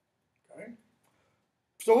 Okay?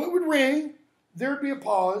 So it would ring, there'd be a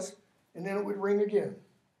pause, and then it would ring again.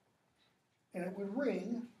 And it would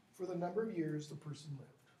ring for the number of years the person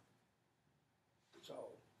lived.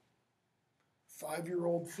 So,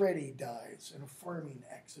 5-year-old Freddie dies in a farming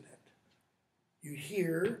accident. You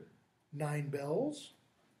hear 9 bells,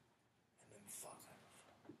 and then 5.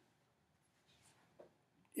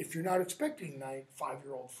 If you're not expecting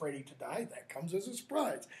 5-year-old Freddie to die, that comes as a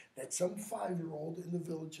surprise, that some 5-year-old in the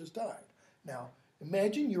village has died. Now,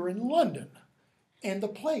 imagine you're in London, and the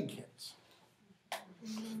plague hits.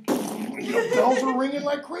 Bells are ringing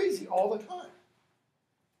like crazy all the time.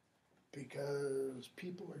 Because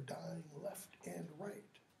people are dying left and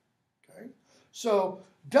right. Okay? So,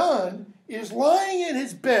 Donne is lying in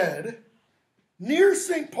his bed near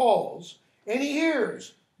St. Paul's, and he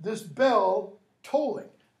hears this bell tolling.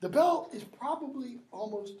 The bell is probably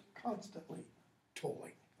almost constantly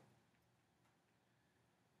tolling.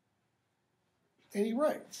 And he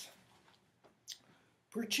writes,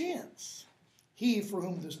 perchance, he for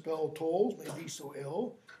whom this bell tolls may be so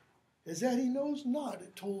ill, as that he knows not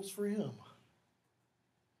it tolls for him.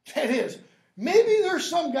 That is, maybe there's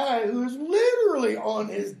some guy who is literally on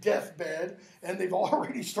his deathbed, and they've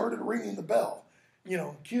already started ringing the bell. You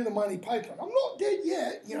know, cue the Monty Python. I'm not dead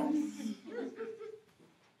yet, you know.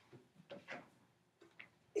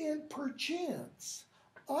 And perchance,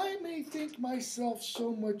 I may think myself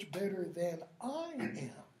so much better than I am,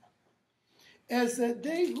 as that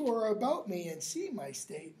they who are about me and see my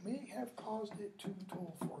state may have caused it to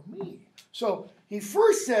toll for me. So he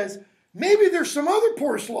first says, maybe there's some other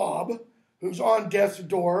poor slob who's on death's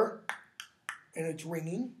door, and it's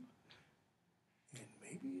ringing, and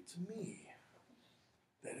maybe it's me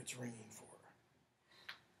that it's ringing for.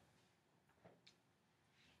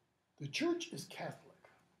 The church is Catholic.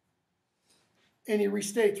 And he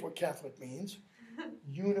restates what Catholic means.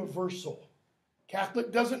 Universal.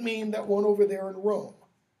 Catholic doesn't mean that one over there in Rome.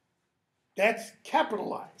 That's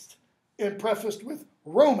capitalized and prefaced with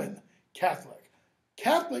Roman Catholic.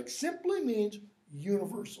 Catholic simply means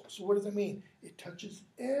universal. So what does it mean? It touches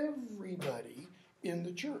everybody in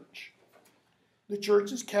the church. The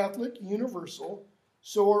church is Catholic, universal,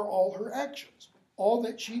 so are all her actions. All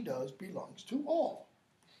that she does belongs to all.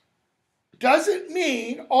 Doesn't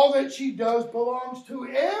mean all that she does belongs to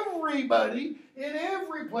everybody in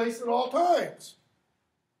every place at all times.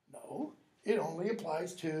 No, it only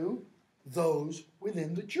applies to those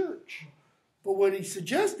within the church. But what he's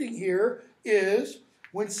suggesting here is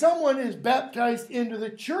when someone is baptized into the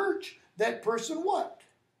church, that person what?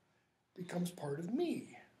 Becomes part of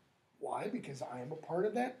me. Why? Because I am a part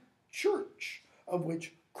of that church of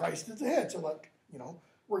which Christ is the head. So like,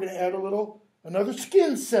 we're going to add another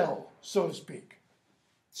skin cell, so to speak.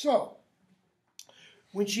 So,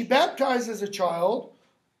 when she baptizes a child,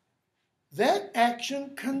 that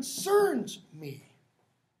action concerns me.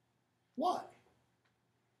 Why?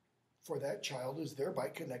 For that child is thereby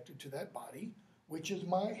connected to that body, which is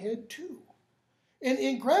my head too, and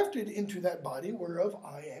engrafted into that body whereof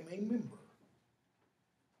I am a member.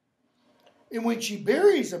 And when she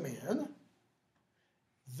buries a man,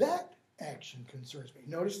 that action concerns me.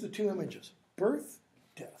 Notice the two images, birth,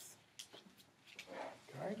 death.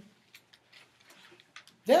 Okay?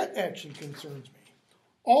 That action concerns me.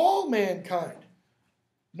 All mankind,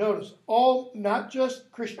 notice, all, not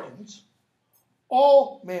just Christians,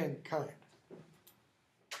 all mankind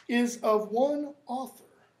is of one author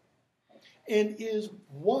and is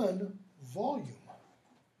one volume.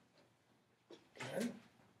 Okay?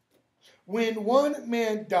 When one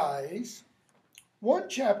man dies, one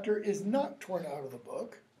chapter is not torn out of the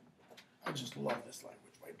book. I just love this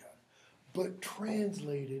language by Donne. But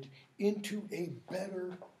translated into a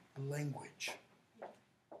better language.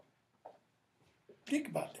 Think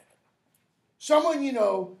about that. Someone you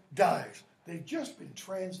know dies. They've just been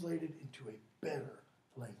translated into a better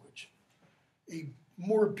language. A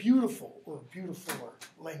more beautiful or beautifuler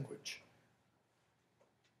language.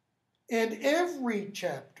 And every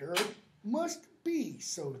chapter must be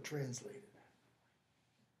so translated.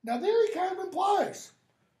 Now there he kind of implies.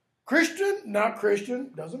 Christian, not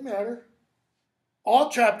Christian, doesn't matter. All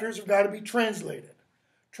chapters have got to be translated.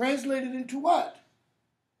 Translated into what?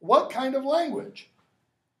 What kind of language?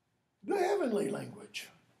 The heavenly language.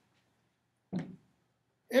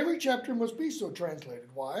 Every chapter must be so translated.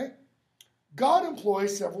 Why? God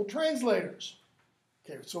employs several translators.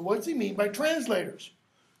 Okay, so what does he mean by translators?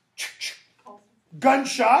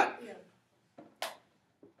 Gunshot.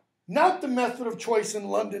 Not the method of choice in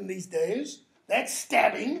London these days. That's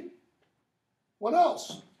stabbing. What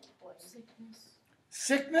else?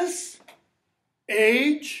 Sickness,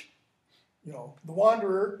 age, the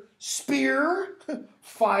wanderer, spear,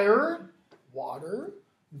 fire, water,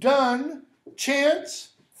 done,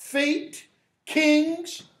 chance, fate,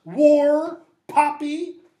 kings, war,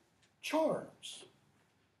 poppy, charms.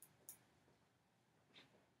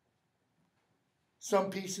 Some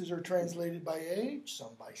pieces are translated by age,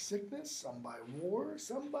 some by sickness, some by war,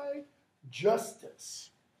 some by justice.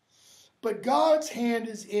 But God's hand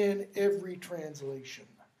is in every translation,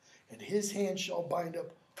 and his hand shall bind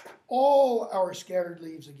up all our scattered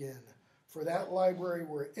leaves again, for that library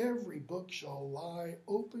where every book shall lie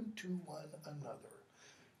open to one another.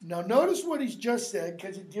 Now notice what he's just said,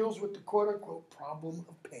 because it deals with the quote-unquote problem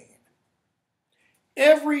of pain.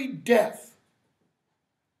 Every death,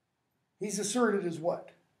 he's asserted as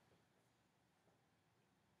what?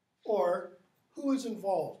 Or who is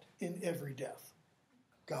involved in every death?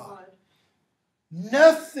 God.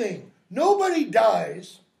 Nothing. Nobody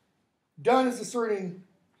dies. Donne is asserting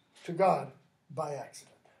to God by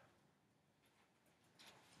accident.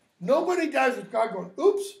 Nobody dies with God going,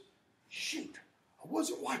 oops, shoot, I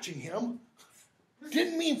wasn't watching him.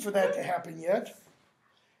 Didn't mean for that to happen yet.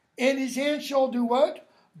 And his hand shall do what?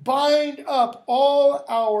 Bind up all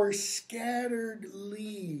our scattered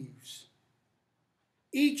leaves.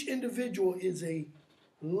 Each individual is a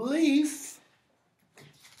leaf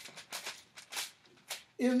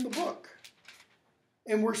in the book.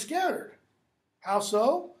 And we're scattered. How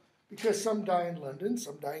so? Because some die in London,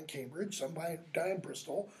 some die in Cambridge, some die in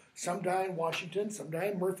Bristol, some die in Washington, some die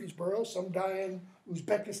in Murfreesboro, some die in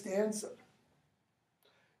Uzbekistan.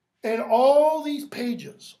 And all these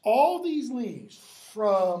pages, all these leaves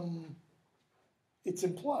from, it's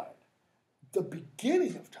implied, the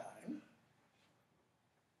beginning of time,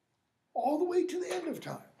 all the way to the end of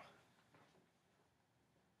time,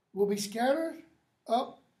 will be scattered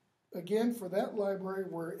up again for that library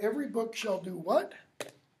where every book shall do what?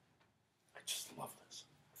 I just love this.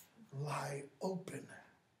 Lie open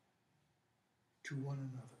to one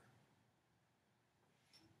another.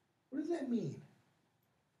 What does that mean?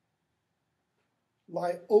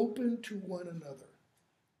 Lie open to one another.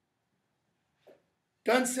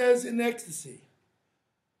 Donne says in Ecstasy,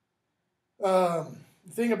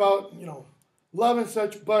 thing about, love and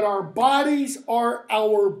such, but our bodies are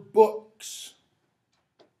our books.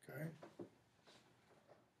 Okay?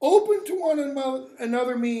 Open to one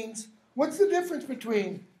another means, what's the difference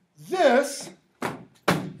between this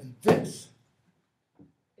and this.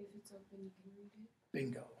 If it's open, you can read it.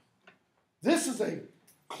 Bingo. This is a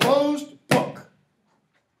closed book.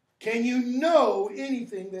 Can you know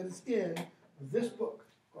anything that is in this book?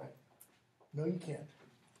 Right. No, you can't.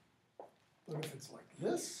 But if it's like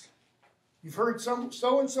this, you've heard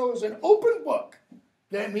so-and-so is an open book.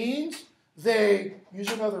 That means they,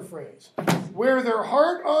 use another phrase, wear their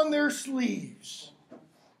heart on their sleeves.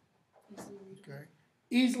 Okay.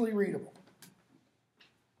 Easily readable.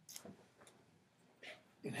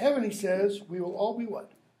 In heaven, he says, we will all be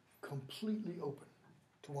what? Completely open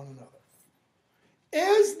to one another.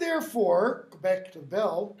 As therefore, go back to the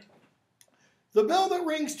bell that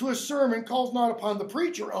rings to a sermon calls not upon the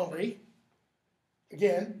preacher only.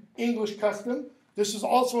 Again, English custom. This is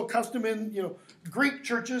also a custom in, Greek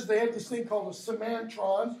churches. They have this thing called a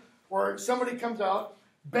semantron, where somebody comes out,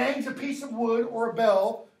 bangs a piece of wood or a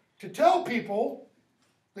bell to tell people,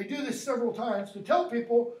 they do this several times, to tell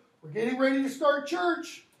people, we're getting ready to start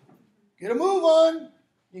church. Get a move on.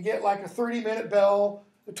 You get like a 30-minute bell,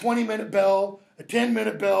 a 20-minute bell, a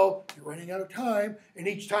 10-minute bell. You're running out of time. And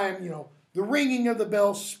each time, the ringing of the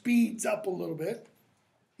bell speeds up a little bit.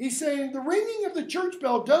 He's saying the ringing of the church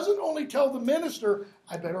bell doesn't only tell the minister,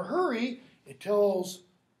 I better hurry. It tells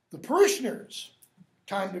the parishioners,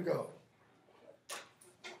 time to go.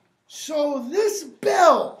 So this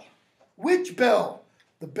bell, which bell?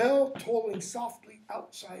 The bell tolling softly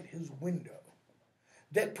outside his window,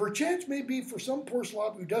 that perchance may be for some poor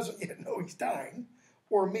slob who doesn't yet know he's dying,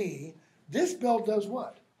 or me. This bell does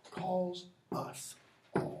what? Calls us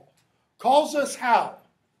all. Calls us how?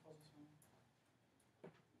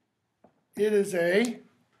 It is a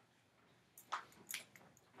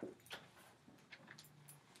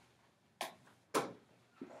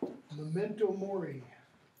memento mori.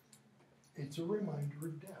 It's a reminder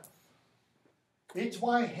of death. It's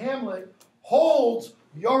why Hamlet holds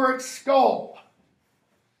Yorick's skull.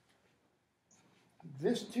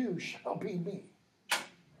 This too shall be me.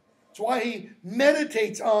 It's why he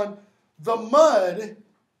meditates on the mud.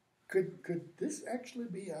 Could this actually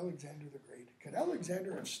be Alexander the Great? Could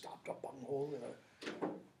Alexander have stopped a bunghole in a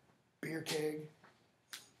beer keg?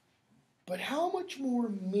 But how much more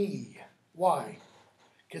me? Why?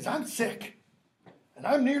 Because I'm sick and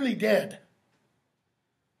I'm nearly dead.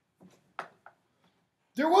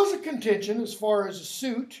 There was a contention as far as a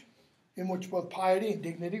suit in which both piety and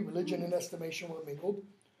dignity, religion and estimation were mingled.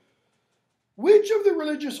 Which of the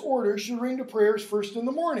religious orders should ring the prayers first in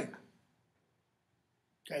the morning?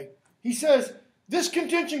 Okay. He says, this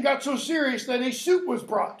contention got so serious that a suit was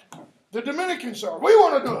brought. The Dominicans said, we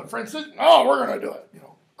want to do it. Francis, no, we're going to do it.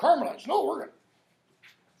 Carmelites, no, we're going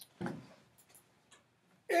to.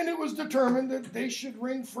 And it was determined that they should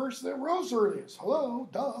ring first that rose earliest. Hello,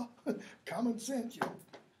 duh. Common sense,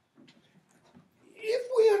 If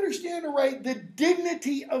we understand aright the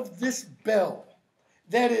dignity of this bell,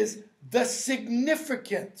 that is, the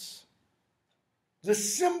significance, the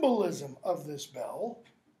symbolism of this bell,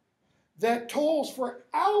 that tolls for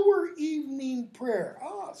our evening prayer.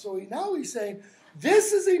 So now he's saying,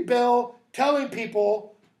 this is a bell telling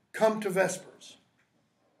people, come to Vespers.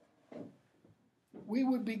 We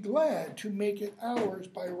would be glad to make it ours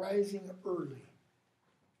by rising early.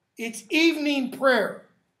 It's evening prayer.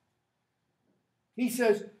 He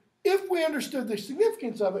says, if we understood the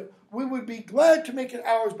significance of it, we would be glad to make it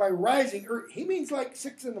ours by rising early. He means like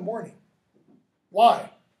 6 in the morning. Why?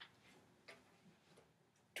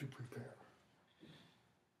 To prepare.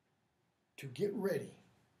 To get ready.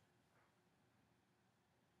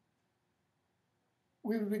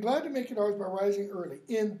 We would be glad to make it ours by rising early.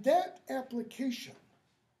 In that application,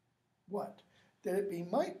 what? That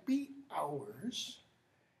it might be ours,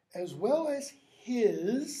 as well as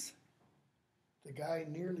his, the guy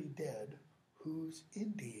nearly dead, whose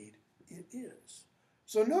indeed it is.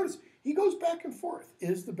 So notice, he goes back and forth.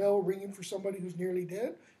 Is the bell ringing for somebody who's nearly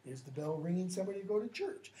dead? Is the bell ringing somebody to go to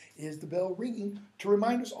church? Is the bell ringing to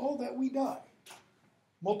remind us all that we die?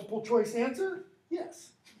 Multiple choice answer? Yes.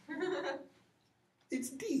 It's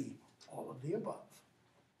D, all of the above.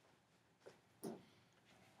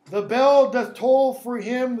 The bell doth toll for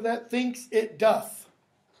him that thinks it doth.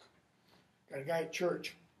 Got a guy at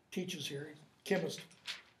church, teaches here, he's a chemist.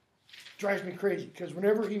 Drives me crazy, because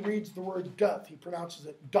whenever he reads the word doth, he pronounces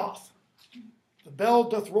it doth. The bell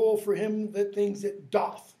doth roll for him that thinks it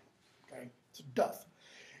doth. Okay, it's doth.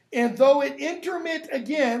 And though it intermit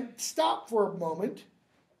again, stop for a moment.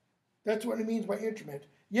 That's what it means by intermit.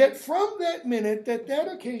 Yet from that minute that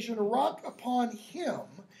occasion wrought upon him,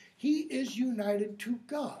 he is united to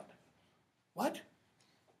God. What?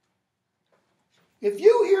 If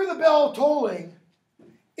you hear the bell tolling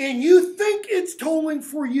and you think it's tolling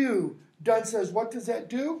for you, Donne says, what does that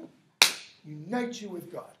do? Unites you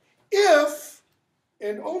with God. If,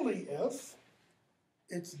 and only if,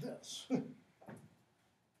 it's this.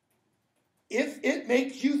 If it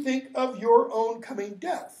makes you think of your own coming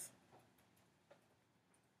death.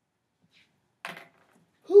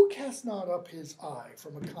 Who casts not up his eye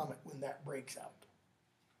from a comet when that breaks out?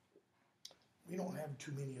 We don't have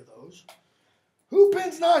too many of those. Who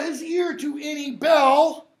bends not his ear to any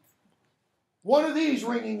bell? One of these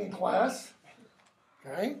ringing in class.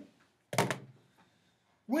 Okay?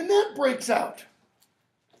 When that breaks out,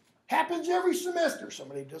 happens every semester.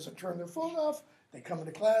 Somebody doesn't turn their phone off. They come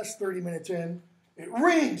into class, 30 minutes in. It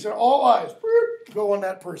rings and all eyes go on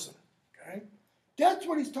that person. Okay? That's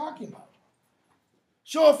what he's talking about.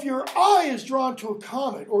 So if your eye is drawn to a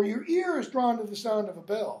comet or your ear is drawn to the sound of a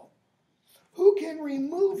bell, who can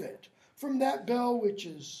remove it from that bell which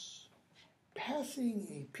is passing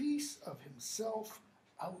a piece of himself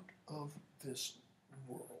out of this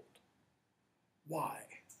world? Why?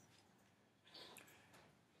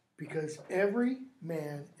 Because every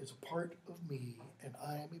man is a part of me, and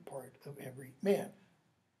I am a part of every man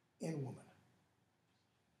and woman.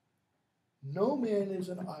 No man is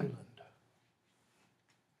an island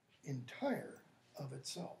entire of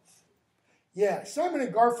itself. Yeah, Simon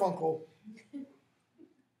and Garfunkel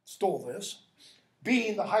stole this,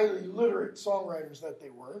 being the highly literate songwriters that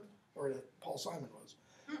they were, or that Paul Simon was.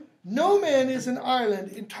 No man is an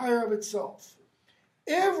island entire of itself.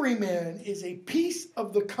 Every man is a piece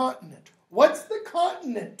of the continent. What's the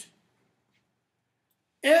continent?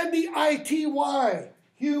 M-E-I-T-Y.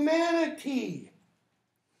 Humanity.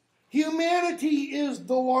 Humanity is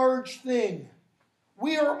the large thing.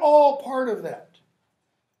 We are all part of that.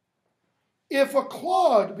 If a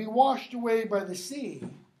clod be washed away by the sea,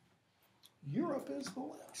 Europe is the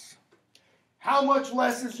less. How much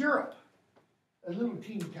less is Europe? A little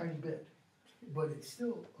teeny tiny bit, but it's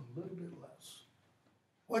still a little bit less.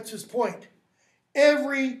 What's his point?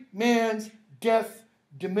 Every man's death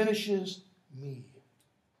diminishes me.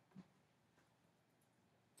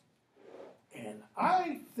 And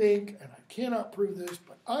I think, and I cannot prove this,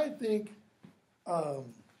 but I think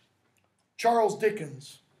Charles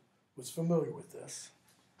Dickens was familiar with this.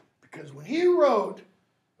 Because when he wrote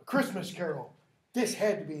A Christmas Carol, this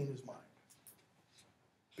had to be in his mind.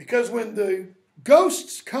 Because when the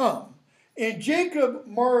ghosts come, and Jacob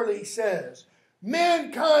Marley says,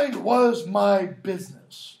 mankind was my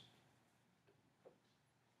business.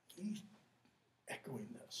 He's echoing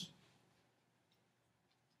this.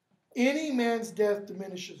 Any man's death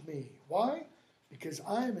diminishes me. Why? Because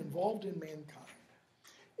I am involved in mankind.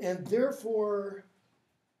 And therefore,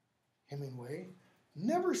 Hemingway,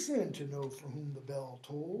 never sin to know for whom the bell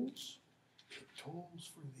tolls. It tolls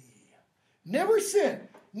for thee. Never sin.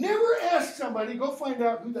 Never ask somebody, go find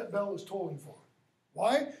out who that bell is tolling for.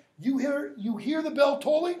 Why? You hear the bell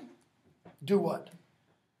tolling? Do what?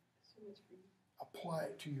 Apply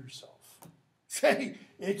it to yourself. Say,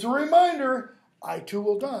 it's a reminder, I too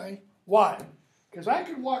will die. Why? Because I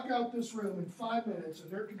could walk out this room in 5 minutes and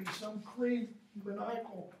there could be some crazy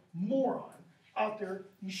maniacal moron out there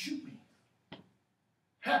and shoot me.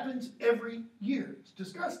 Happens every year. It's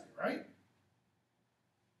disgusting, right?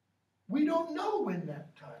 We don't know when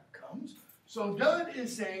that time comes. So Donne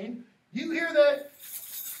is saying, you hear that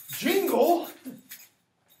jingle,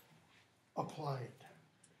 apply it.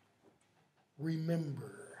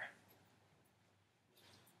 Remember.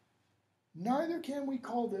 Neither can we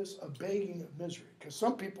call this a begging of misery, because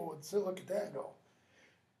some people would say, look at that and go,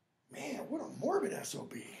 man, what a morbid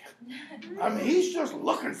SOB. I mean, he's just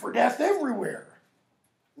looking for death everywhere.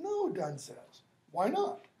 No, Donne says. Why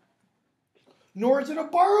not? Nor is it a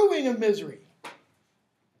borrowing of misery,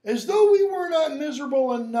 as though we were not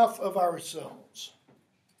miserable enough of ourselves,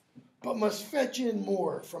 but must fetch in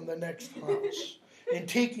more from the next house, in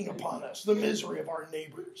taking upon us the misery of our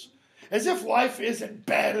neighbors. As if life isn't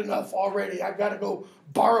bad enough already. I've got to go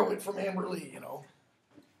borrow it from Amberley, you know.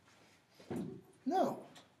 No.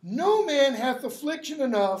 No man hath affliction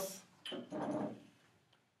enough.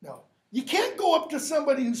 No. You can't go up to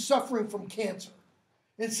somebody who's suffering from cancer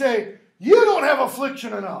and say, you don't have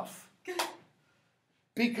affliction enough.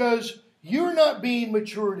 Because you're not being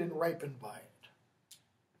matured and ripened by it.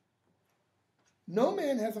 No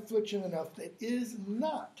man hath affliction enough that is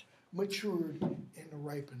not matured and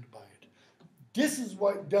ripened by it. This is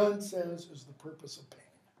what Donne says is the purpose of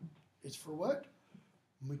pain. It's for what?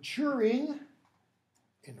 Maturing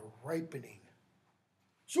and ripening.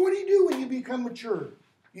 So what do you do when you become mature?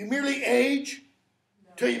 You merely age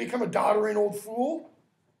till you become a doddering old fool?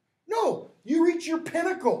 No, you reach your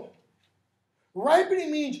pinnacle.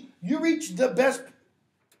 Ripening means you reach the best.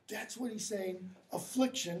 That's what he's saying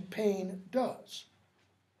affliction, pain does.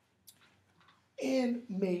 And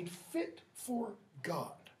made fit for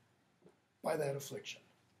God by that affliction.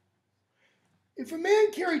 If a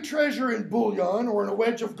man carry treasure in bullion or in a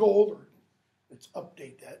wedge of gold, or let's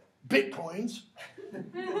update that, bitcoins,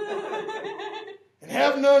 and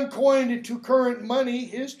have none coined into current money,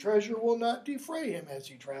 his treasure will not defray him as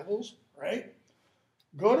he travels, right?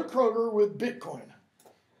 Go to Kroger with Bitcoin.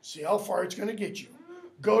 See how far it's going to get you.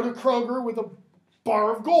 Go to Kroger with a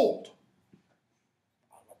bar of gold.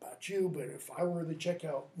 I don't know about you, but if I were the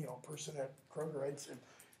checkout, person at Kroger, I'd say,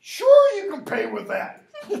 sure, you can pay with that.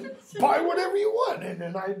 Buy whatever you want. And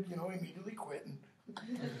then I'd, immediately quit and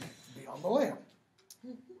be on the lam.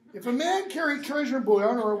 If a man carry treasure in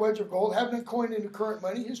bullion or a wedge of gold, having it coined into current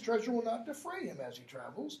money, his treasure will not defray him as he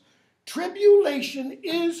travels. Tribulation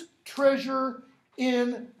is treasure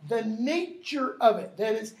in the nature of it.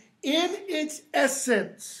 That is, in its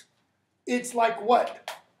essence. It's like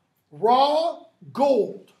what? Raw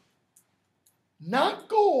gold. Not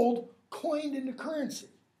gold coined into currency.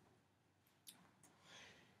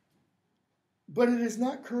 But it is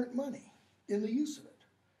not current money in the use of it,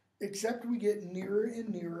 except we get nearer and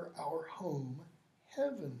nearer our home,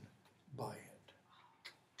 heaven, by it.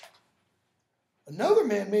 Another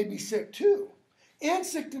man may be sick too, and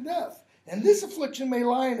sick to death, and this affliction may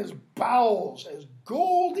lie in his bowels as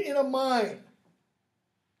gold in a mine,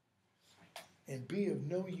 and be of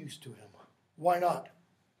no use to him. Why not?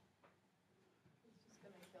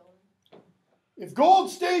 If gold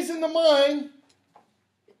stays in the mine,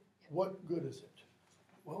 what good is it?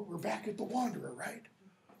 Well, we're back at the wanderer, right?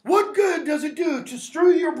 What good does it do to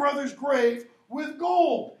strew your brother's grave with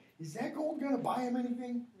gold? Is that gold going to buy him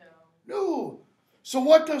anything? No. So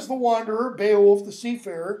what does the wanderer, Beowulf the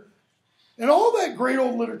seafarer, and all that great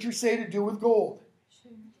old literature say to do with gold?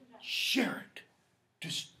 Share it.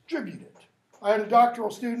 Distribute it. I had a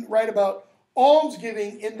doctoral student write about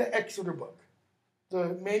almsgiving in the Exeter book,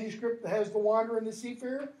 the manuscript that has the wanderer and the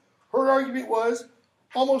seafarer. Her argument was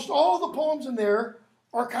almost all of the poems in there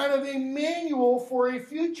are kind of a manual for a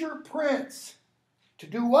future prince to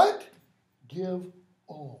do what? Give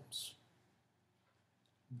alms.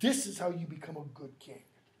 This is how you become a good king.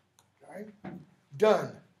 Okay?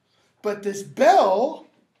 Done. But this bell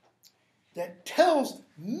that tells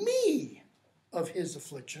me of his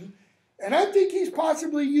affliction, and I think he's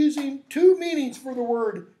possibly using two meanings for the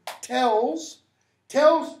word tells.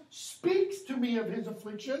 Tells speaks to me of his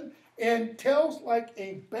affliction, and tells like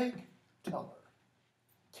a bank teller.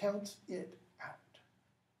 Counts it out.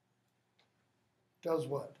 Does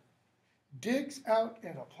what? Digs out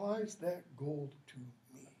and applies that gold to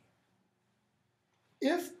me.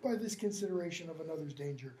 If by this consideration of another's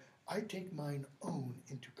danger, I take mine own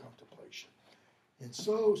into contemplation, and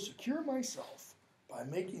so secure myself by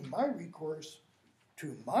making my recourse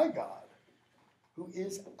to my God, who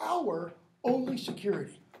is our only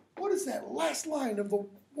security. What is that last line of the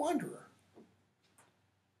wanderer?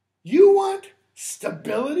 You want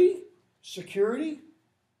stability, security?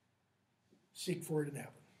 Seek for it in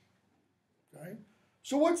heaven. Okay?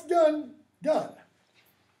 So what's done? Done.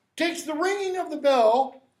 Takes the ringing of the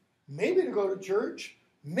bell, maybe to go to church,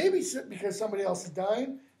 maybe because somebody else is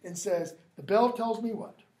dying, and says, the bell tells me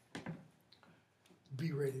what?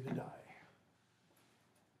 Be ready to die.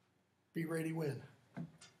 Be ready when?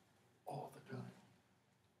 All the time.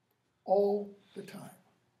 All the time.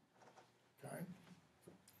 Okay?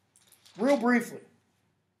 Real briefly,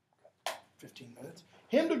 15 minutes.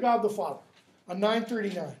 Hymn to God the Father on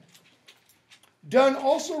 939. Donne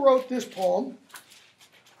also wrote this poem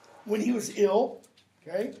when he was ill,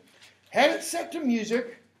 okay? Had it set to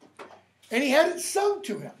music, and he had it sung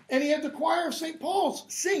to him. And he had the choir of St. Paul's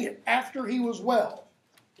sing it after he was well.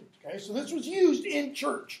 Okay, so this was used in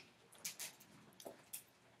church.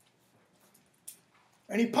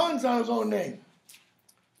 And he puns on his own name.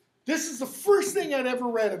 This is the first thing I'd ever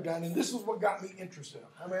read of Donne, and this is what got me interested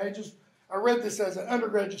in him. I read this as an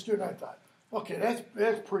undergraduate student, and I thought, okay,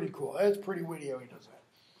 that's pretty cool. That's pretty witty how he does that.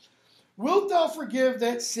 Wilt thou forgive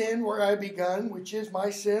that sin where I begun, which is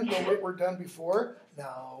my sin, though it were done before?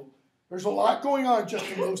 No. There's a lot going on just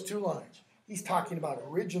in those two lines. He's talking about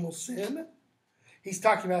original sin. He's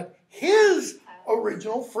talking about his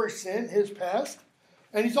original first sin, his past.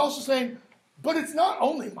 And he's also saying, but it's not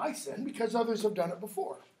only my sin, because others have done it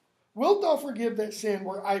before. Wilt thou forgive that sin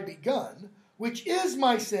where I begun, which is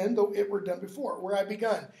my sin, though it were done before, where I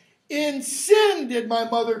begun? In sin did my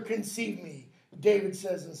mother conceive me, David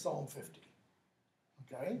says in Psalm 50.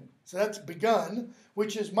 Okay? So that's begun,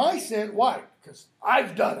 which is my sin. Why? Because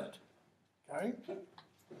I've done it. Okay?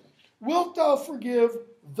 Wilt thou forgive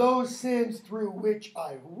those sins through which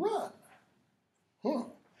I run?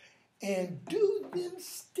 And do them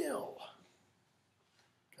still.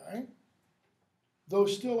 Okay? Though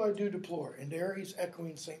still I do deplore. And there he's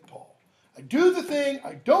echoing St. Paul. I do the thing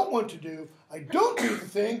I don't want to do. I don't do the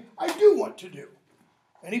thing I do want to do.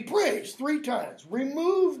 And he prays 3 times.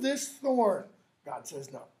 Remove this thorn. God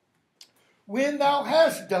says no. When thou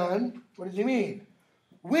hast done, what does he mean?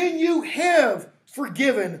 When you have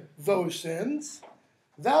forgiven those sins,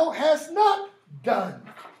 thou hast not done.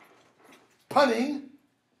 Punning.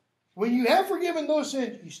 When you have forgiven those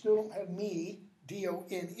sins, you still don't have me,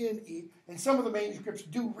 D-O-N-N-E. And some of the manuscripts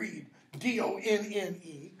do read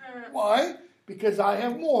D-O-N-N-E. Why? Because I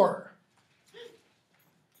have more.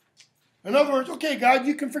 In other words, okay, God,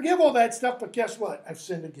 you can forgive all that stuff, but guess what? I've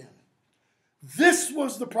sinned again. This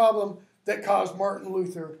was the problem that caused Martin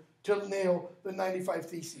Luther to nail the 95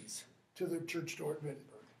 Theses to the church door at Wittenberg.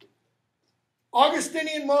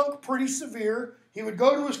 Augustinian monk, pretty severe. He would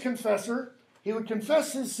go to his confessor. He would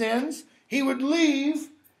confess his sins. He would leave.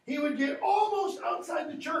 He would get almost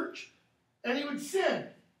outside the church. And he would sin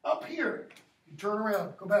up here. He'd turn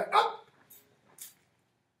around, go back, up.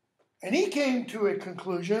 And he came to a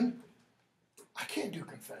conclusion, I can't do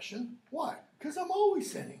confession. Why? Because I'm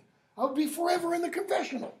always sinning. I'll be forever in the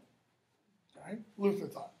confessional. Right? Luther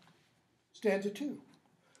thought. Stanza 2.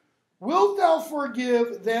 Wilt thou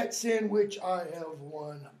forgive that sin which I have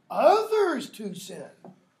won others to sin?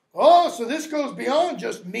 Oh, so this goes beyond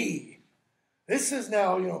just me. This is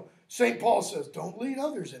now, St. Paul says, don't lead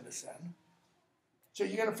others into sin. So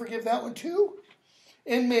you're going to forgive that one too?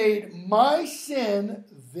 And made my sin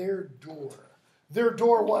their door. Their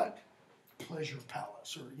door what? Pleasure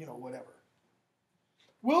palace or, whatever.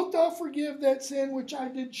 Wilt thou forgive that sin which I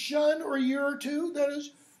did shun or a year or two? That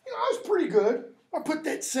is, I was pretty good. I put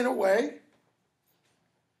that sin away.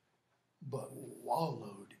 But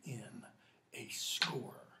wallowed in a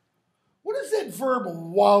score. What is that verb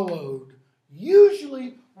wallowed?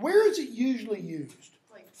 Usually, where is it usually used?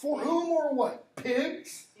 For whom or what?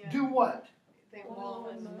 Pigs do what? They wallow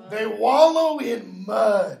in mud. They wallow in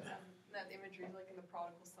mud. That imagery is like in the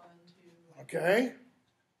prodigal son too. Okay.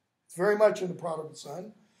 It's very much in the prodigal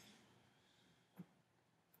son.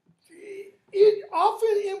 It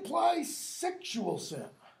often implies sexual sin.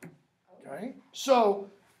 Okay. So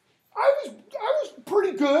I was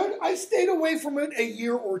pretty good. I stayed away from it a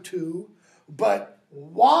year or two, but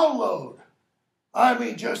wallowed. I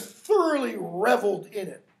mean, just thoroughly reveled in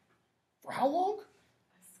it. For how long?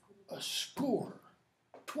 A score.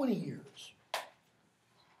 20 years.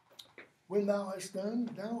 When thou hast done,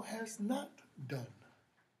 thou hast not done.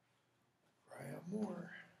 Cry out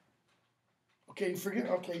more. Okay, you forget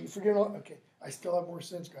all. Okay, I still have more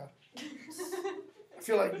sins, God. I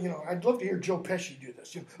feel like, I'd love to hear Joe Pesci do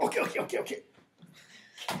this. Okay.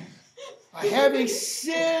 I have a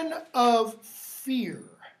sin of fear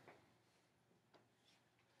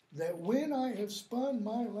that when I have spun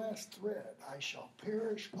my last thread, I shall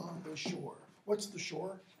perish on the shore. What's the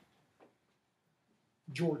shore?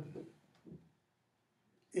 Jordan.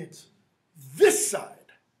 It's this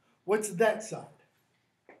side. What's that side?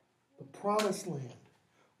 The promised land.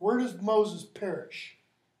 Where does Moses perish?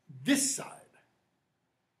 This side.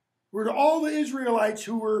 Where do all the Israelites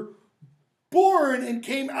who were born and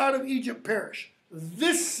came out of Egypt perish?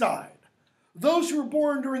 This side. Those who were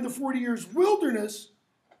born during the 40 years wilderness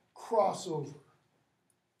cross over.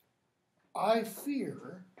 I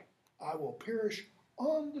fear I will perish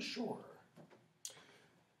on the shore.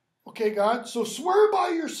 Okay, God, so swear by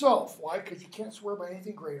yourself. Why? Because you can't swear by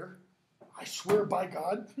anything greater. I swear by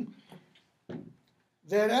God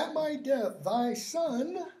that at my death thy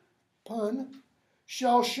son, pun,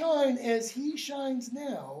 shall shine as he shines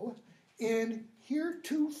now in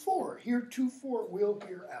heretofore. Heretofore will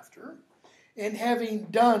hereafter. And having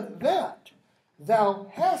done that, thou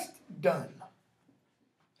hast done.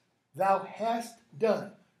 Thou hast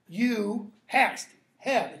done. You hast.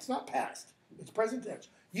 Have. It's not past. It's present tense.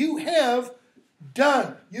 You have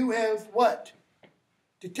done. You have what?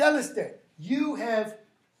 Tetelestai. You have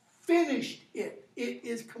finished it. It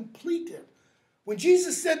is completed. When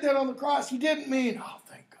Jesus said that on the cross, he didn't mean, oh,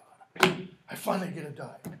 thank God, I finally get to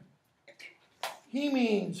die. He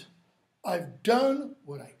means, I've done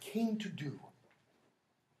what I came to do.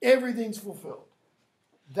 Everything's fulfilled.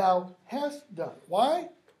 Thou hast done. Why?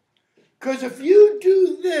 Because if you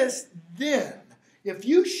do this, then, if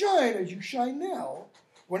you shine as you shine now,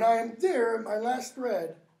 when I am there in my last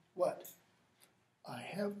thread, what? I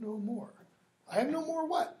have no more. I have no more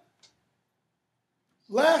what?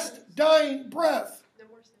 Last dying breath. No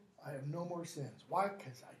more sin. I have no more sins. Why?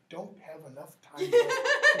 Because I don't have enough time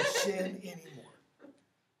to sin anymore.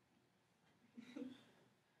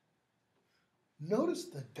 Notice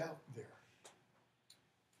the doubt there.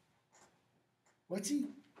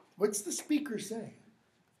 What's the speaker saying?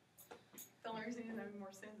 The only reason he doesn't have any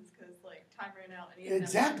more sins is because time ran out and he didn't have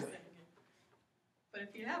Exactly. more sin again. But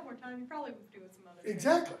if you have more time, you probably would do some other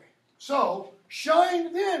Exactly. So,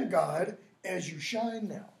 shine then, God, as you shine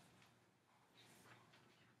now.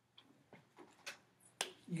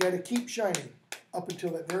 You got to keep shining up until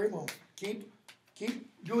that very moment. Keep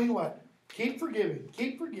doing what? Keep forgiving.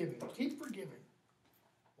 Keep forgiving. Keep forgiving.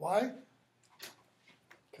 Why?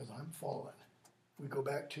 Because I'm fallen. We go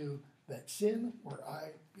back to that sin where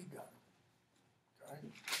I begun.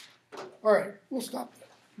 All right, we'll stop there.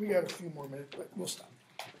 We got a few more minutes, but we'll stop.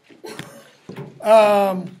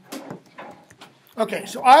 Okay,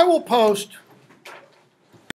 so I will post